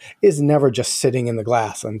cube is never just sitting in the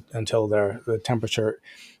glass until the temperature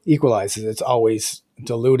equalizes. It's always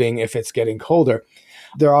diluting if it's getting colder.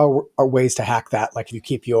 There are ways to hack that. Like if you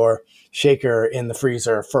keep your shaker in the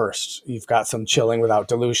freezer first, you've got some chilling without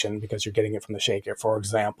dilution because you're getting it from the shaker, for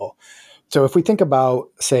example. So if we think about,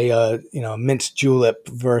 say, a mint julep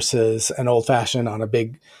versus an old fashioned on a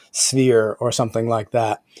big sphere or something like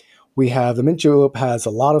that, we have the mint julep has a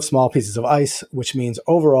lot of small pieces of ice, which means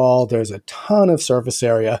overall there's a ton of surface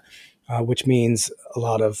area, which means a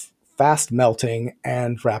lot of fast melting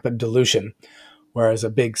and rapid dilution. whereas a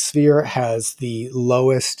big sphere has the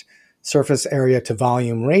lowest surface area to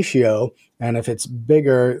volume ratio. And if it's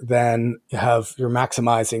bigger, then you're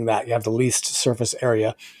maximizing that. You have the least surface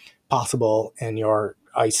area possible in your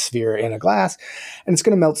ice sphere in a glass, and it's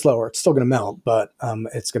going to melt slower. It's still going to melt, but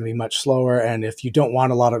it's going to be much slower. And if you don't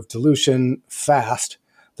want a lot of dilution fast,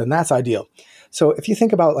 then that's ideal. So if you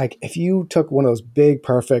think about, like, if you took one of those big,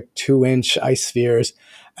 perfect 2-inch ice spheres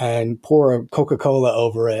and pour a Coca-Cola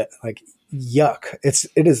over it, like, yuck.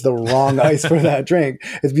 It is the wrong ice for that drink.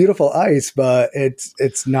 It's beautiful ice, but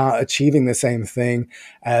it's not achieving the same thing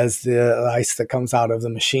as the ice that comes out of the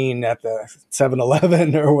machine at the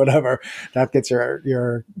 7-Eleven or whatever. That gets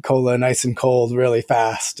your cola nice and cold really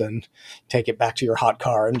fast and take it back to your hot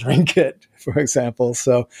car and drink it, for example.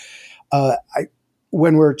 So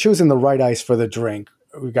when we're choosing the right ice for the drink,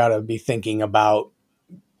 we got to be thinking about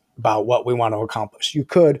what we want to accomplish. You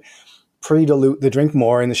could pre-dilute the drink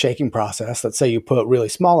more in the shaking process. Let's say you put really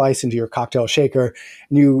small ice into your cocktail shaker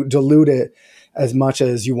and you dilute it as much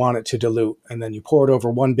as you want it to dilute. And then you pour it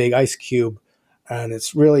over one big ice cube, and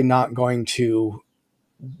it's really not going to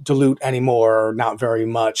dilute anymore, or not very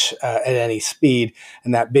much at any speed.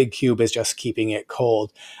 And that big cube is just keeping it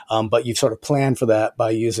cold. But you've sort of planned for that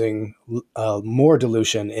by using more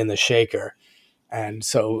dilution in the shaker. And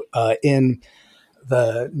so in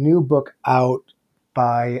the new book out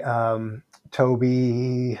by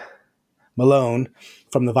Toby Malone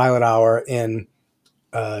from the Violet Hour in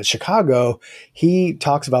Chicago, he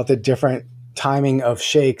talks about the different timing of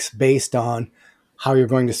shakes based on how you're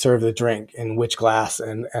going to serve the drink, in which glass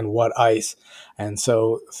and what ice. And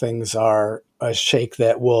so things are a shake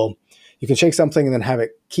that you can shake something and then have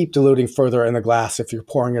it keep diluting further in the glass. If you're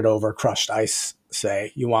pouring it over crushed ice,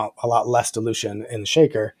 say, you want a lot less dilution in the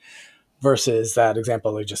shaker, versus that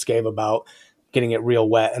example I just gave about getting it real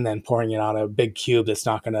wet and then pouring it on a big cube that's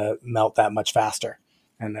not going to melt that much faster.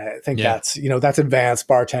 And I think that's advanced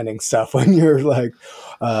bartending stuff, when you're like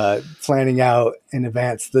planning out in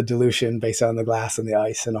advance the dilution based on the glass and the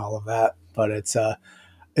ice and all of that. But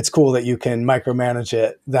it's cool that you can micromanage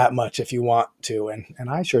it that much if you want to. And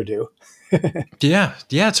I sure do. Yeah,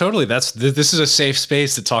 totally. This is a safe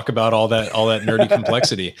space to talk about all that nerdy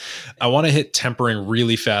complexity. I want to hit tempering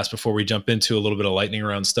really fast before we jump into a little bit of lightning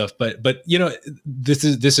round stuff. But this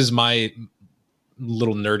is my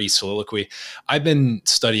little nerdy soliloquy. I've been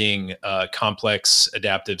studying complex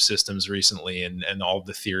adaptive systems recently, and all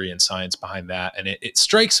the theory and science behind that. And it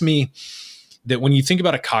strikes me that when you think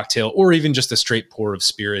about a cocktail, or even just a straight pour of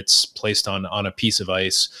spirits placed on a piece of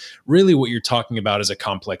ice, really what you're talking about is a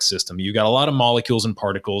complex system. You got a lot of molecules and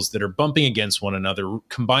particles that are bumping against one another,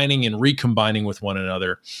 combining and recombining with one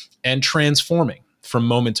another, and transforming from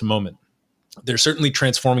moment to moment. They're certainly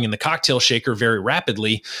transforming in the cocktail shaker very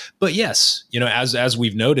rapidly, but yes, as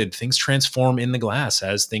we've noted, things transform in the glass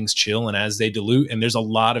as things chill and as they dilute, and there's a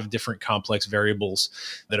lot of different complex variables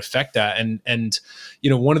that affect that. And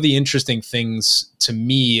one of the interesting things to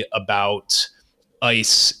me about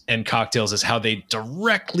ice and cocktails is how they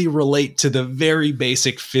directly relate to the very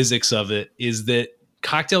basic physics of it, is that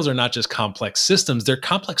cocktails are not just complex systems, they're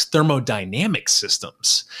complex thermodynamic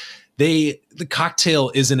systems. The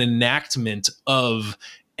cocktail is an enactment of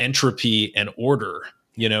entropy and order,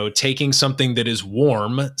 taking something that is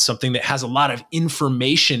warm, something that has a lot of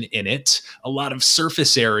information in it, a lot of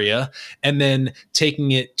surface area, and then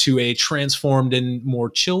taking it to a transformed and more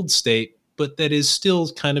chilled state, but that is still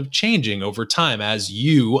kind of changing over time as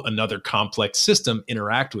another complex system,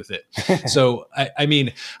 interact with it. So,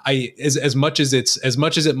 as much as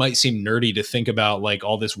it might seem nerdy to think about like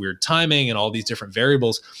all this weird timing and all these different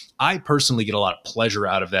variables, I personally get a lot of pleasure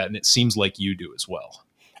out of that. And it seems like you do as well.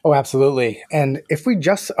 Oh, absolutely. And if we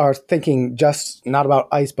just are thinking just not about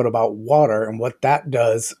ice, but about water and what that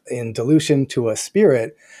does in dilution to a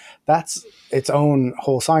spirit, that's its own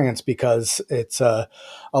whole science, because it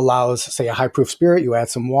allows, say, a high-proof spirit, you add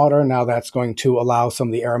some water, now that's going to allow some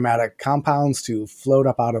of the aromatic compounds to float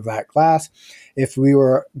up out of that glass. If we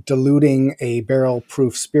were diluting a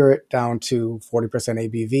barrel-proof spirit down to 40%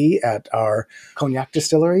 ABV at our cognac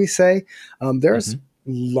distillery, say, there's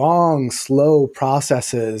long, slow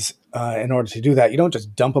processes in order to do that. You don't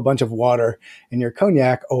just dump a bunch of water in your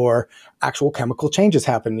cognac, or actual chemical changes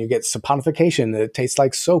happen. You get saponification. It tastes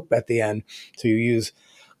like soap at the end. So you use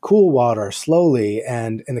cool water slowly.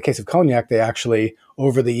 And in the case of cognac, they actually,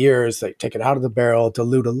 over the years, they take it out of the barrel,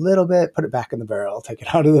 dilute a little bit, put it back in the barrel, take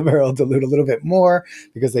it out of the barrel, dilute a little bit more,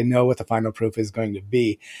 because they know what the final proof is going to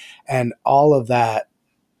be. And all of that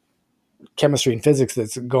chemistry and physics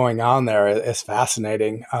that's going on there is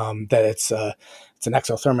fascinating. That it's an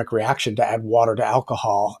exothermic reaction to add water to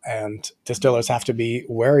alcohol, and distillers have to be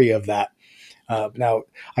wary of that. Now,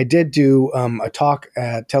 I did do a talk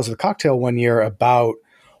at Tales of the Cocktail one year about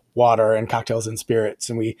water and cocktails and spirits,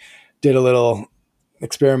 and we did a little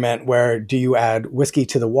experiment where do you add whiskey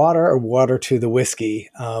to the water or water to the whiskey,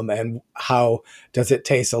 and how does it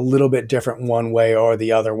taste a little bit different one way or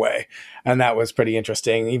the other way? And that was pretty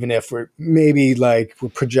interesting, even if we're maybe like we're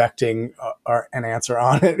projecting an answer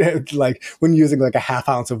on it. Like when using like a half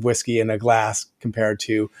ounce of whiskey in a glass compared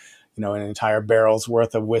to an entire barrel's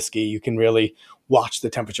worth of whiskey, you can really watch the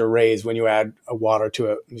temperature raise when you add a water to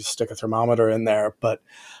it. You stick a thermometer in there. But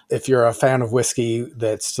if you're a fan of whiskey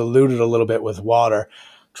that's diluted a little bit with water,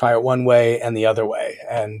 try it one way and the other way,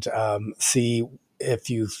 and see if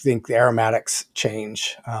you think the aromatics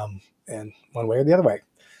change in one way or the other way.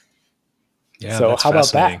 Yeah, so how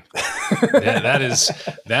about that? Yeah,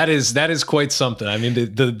 that is quite something. I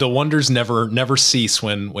mean, the wonders never cease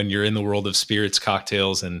when you're in the world of spirits,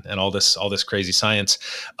 cocktails, and all this crazy science.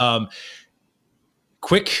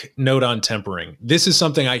 Quick note on tempering. This is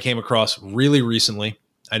something I came across really recently.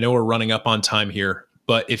 I know we're running up on time here,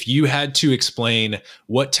 but if you had to explain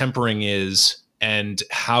what tempering is and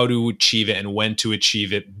how to achieve it and when to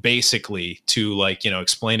achieve it, basically to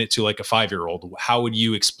explain it to like a 5-year-old, how would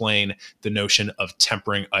you explain the notion of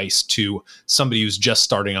tempering ice to somebody who's just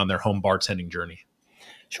starting on their home bartending journey?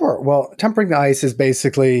 Sure. Well, tempering the ice is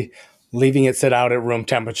basically leaving it sit out at room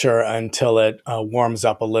temperature until it warms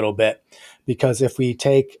up a little bit. Because if we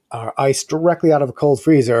take our ice directly out of a cold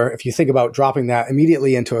freezer, if you think about dropping that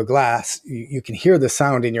immediately into a glass, you can hear the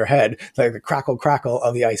sound in your head, like the crackle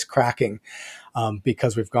of the ice cracking,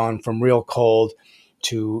 because we've gone from real cold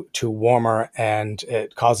to warmer, and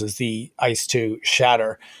it causes the ice to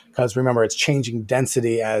shatter. Because remember, it's changing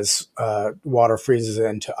density as water freezes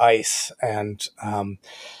into ice. And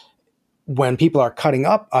when people are cutting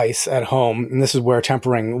up ice at home, and this is where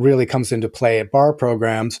tempering really comes into play at bar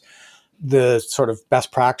programs, the sort of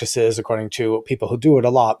best practices, according to people who do it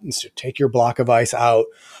a lot, is to take your block of ice out,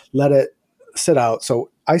 let it sit out.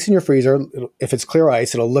 So ice in your freezer, if it's clear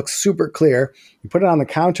ice, it'll look super clear. You put it on the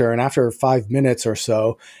counter, and after 5 minutes or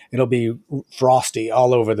so, it'll be frosty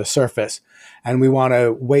all over the surface. And we want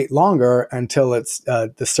to wait longer until it's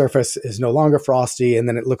the surface is no longer frosty, and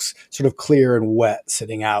then it looks sort of clear and wet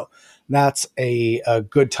sitting out. That's a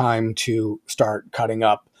good time to start cutting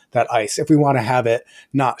up that ice if we want to have it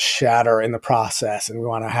not shatter in the process, and we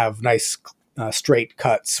want to have nice straight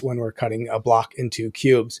cuts when we're cutting a block into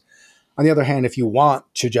cubes. On the other hand, if you want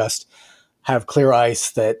to just have clear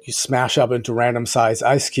ice that you smash up into random size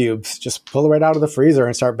ice cubes, just pull it right out of the freezer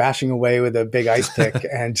and start bashing away with a big ice pick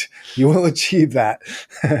and you will achieve that.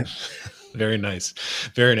 Very nice.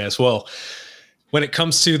 Very nice. Well, when it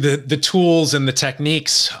comes to the tools and the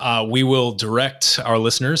techniques, we will direct our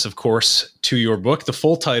listeners, of course, to your book. The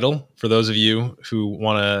full title, for those of you who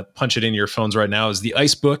want to punch it in your phones right now, is The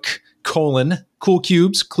Ice Book, Cool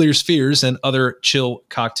Cubes, Clear Spheres, and Other Chill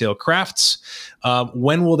Cocktail Crafts.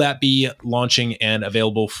 When will that be launching and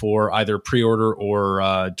available for either pre-order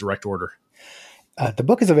or direct order? The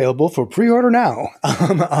book is available for pre-order now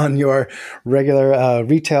on your regular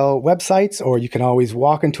retail websites, or you can always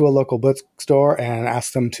walk into a local bookstore and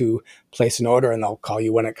ask them to place an order, and they'll call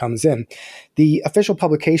you when it comes in. The official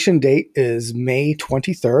publication date is May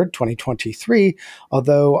 23rd, 2023,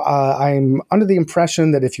 although I'm under the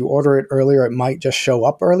impression that if you order it earlier, it might just show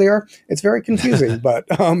up earlier. It's very confusing, but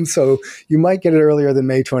so you might get it earlier than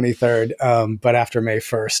May 23rd, but after May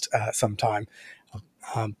 1st sometime.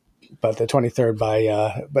 But the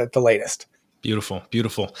 23rd but the latest. Beautiful,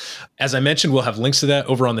 beautiful. As I mentioned, we'll have links to that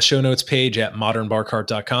over on the show notes page at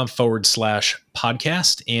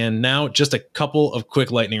modernbarcart.com/podcast. And now just a couple of quick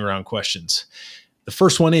lightning round questions. The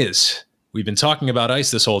first one is, we've been talking about ice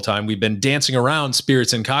this whole time. We've been dancing around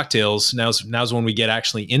spirits and cocktails. Now's when we get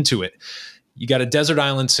actually into it. You got a desert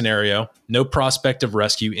island scenario, no prospect of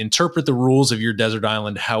rescue. Interpret the rules of your desert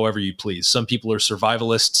island however you please. Some people are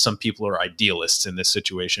survivalists. Some people are idealists in this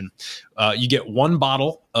situation. You get one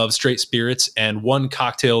bottle of straight spirits and one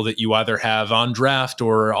cocktail that you either have on draft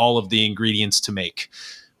or all of the ingredients to make.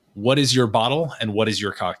 What is your bottle and what is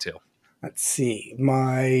your cocktail? Let's see.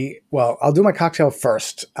 I'll do my cocktail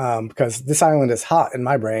first because this island is hot in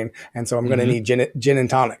my brain, and so I'm going to need gin and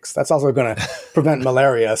tonics. That's also going to prevent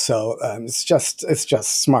malaria. So it's just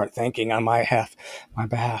smart thinking on my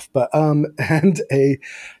behalf. But as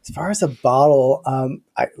far as a bottle,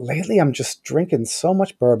 lately I'm just drinking so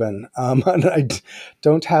much bourbon, and I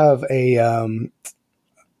don't have a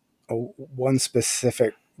one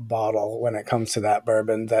specific bottle when it comes to that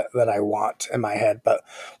bourbon that I want in my head, but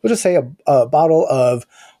we'll just say a bottle of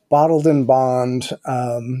Bottled and Bond,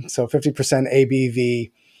 so 50% ABV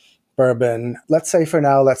bourbon. Let's say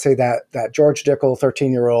that George Dickel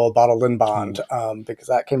 13-year-old bottle Lindbond, because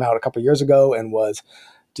that came out a couple years ago and was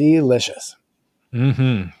delicious.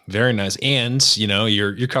 Mm-hmm. Very nice. And,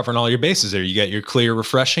 you're covering all your bases there. You got your clear,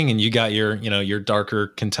 refreshing, and you got your darker,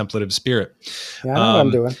 contemplative spirit. Yeah, I know what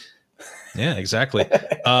I'm doing. Yeah, exactly.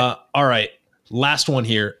 All right. Last one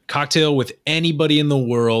here. Cocktail with anybody in the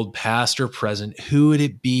world, past or present. Who would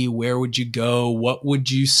it be? Where would you go? What would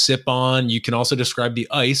you sip on? You can also describe the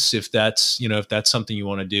ice if that's something you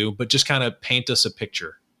want to do, but just kind of paint us a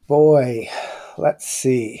picture. Boy, let's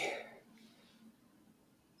see.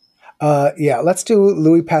 Let's do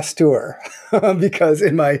Louis Pasteur because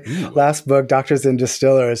in my last book, Doctors and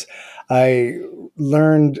Distillers, I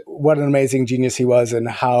learned what an amazing genius he was and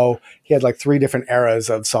how he had like 3 different eras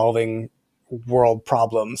of solving world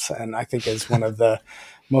problems, and I think is one of the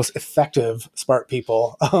most effective smart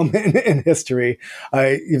people in history.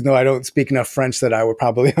 Even though I don't speak enough French that I would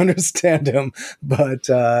probably understand him, but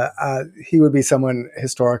he would be someone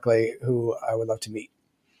historically who I would love to meet.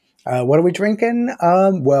 What are we drinking?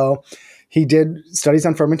 Well, he did studies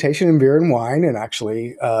on fermentation in beer and wine, and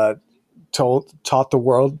actually taught the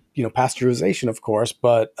world, pasteurization, of course,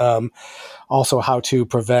 but also how to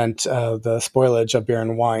prevent the spoilage of beer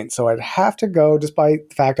and wine. So I'd have to go, despite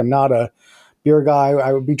the fact I'm not a beer guy,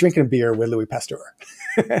 I would be drinking beer with Louis Pasteur.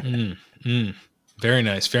 Very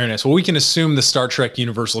nice. Very nice. Well, we can assume the Star Trek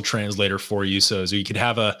Universal Translator for you, so you could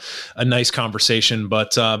have a nice conversation.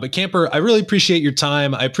 But Camper, I really appreciate your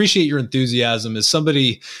time. I appreciate your enthusiasm as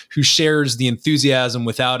somebody who shares the enthusiasm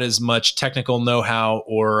without as much technical know-how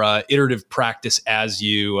or iterative practice as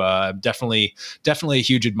you. Definitely a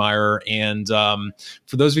huge admirer. And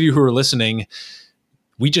for those of you who are listening,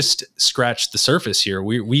 we just scratched the surface here.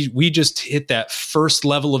 We just hit that first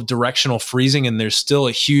level of directional freezing, and there's still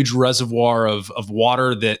a huge reservoir of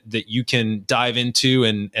water that you can dive into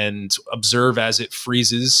and observe as it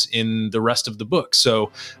freezes in the rest of the book.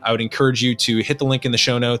 So I would encourage you to hit the link in the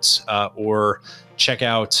show notes or check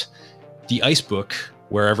out the Ice Book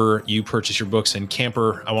wherever you purchase your books. And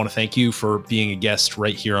Camper, I want to thank you for being a guest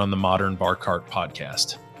right here on the Modern Bar Cart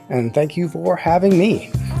podcast. And thank you for having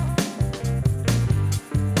me.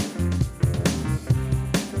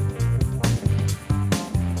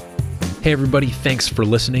 Hey everybody, thanks for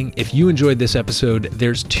listening. If you enjoyed this episode,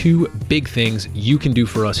 there's 2 big things you can do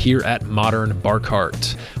for us here at Modern Bar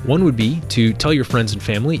Cart. One would be to tell your friends and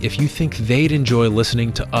family if you think they'd enjoy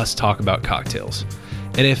listening to us talk about cocktails.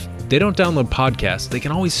 And if they don't download podcasts, they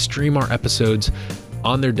can always stream our episodes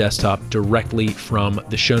on their desktop directly from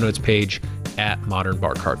the show notes page at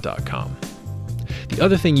modernbarcart.com. The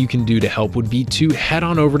other thing you can do to help would be to head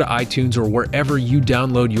on over to iTunes or wherever you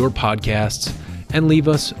download your podcasts and leave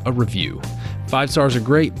us a review. 5 stars are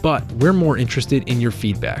great, but we're more interested in your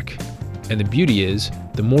feedback. And the beauty is,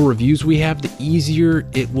 the more reviews we have, the easier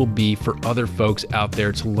it will be for other folks out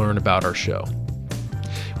there to learn about our show.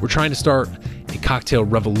 We're trying to start a cocktail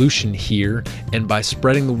revolution here, and by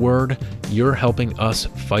spreading the word, you're helping us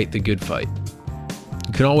fight the good fight.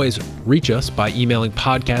 You can always reach us by emailing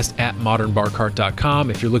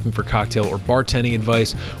podcast@modernbarcart.com if you're looking for cocktail or bartending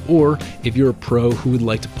advice, or if you're a pro who would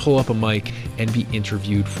like to pull up a mic and be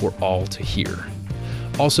interviewed for all to hear.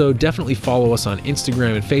 Also, definitely follow us on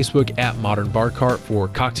Instagram and Facebook at Modern Bar Cart for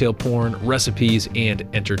cocktail porn, recipes, and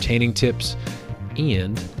entertaining tips.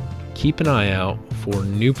 And keep an eye out for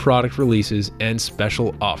new product releases and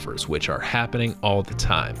special offers, which are happening all the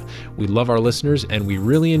time. We love our listeners, and we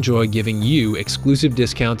really enjoy giving you exclusive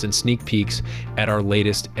discounts and sneak peeks at our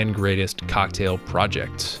latest and greatest cocktail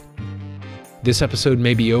projects. This episode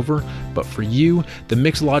may be over, but for you, the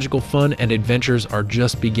mixological fun and adventures are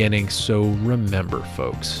just beginning. So remember,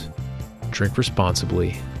 folks, drink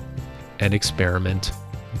responsibly and experiment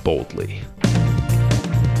boldly.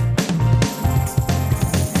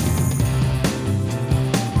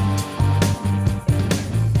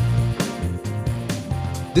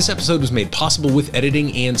 This episode was made possible with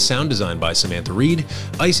editing and sound design by Samantha Reed,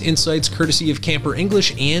 Ice Insights courtesy of Camper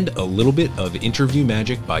English, and a little bit of interview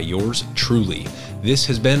magic by yours truly. This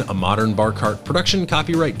has been a Modern Bar Cart production,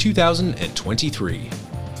 copyright 2023.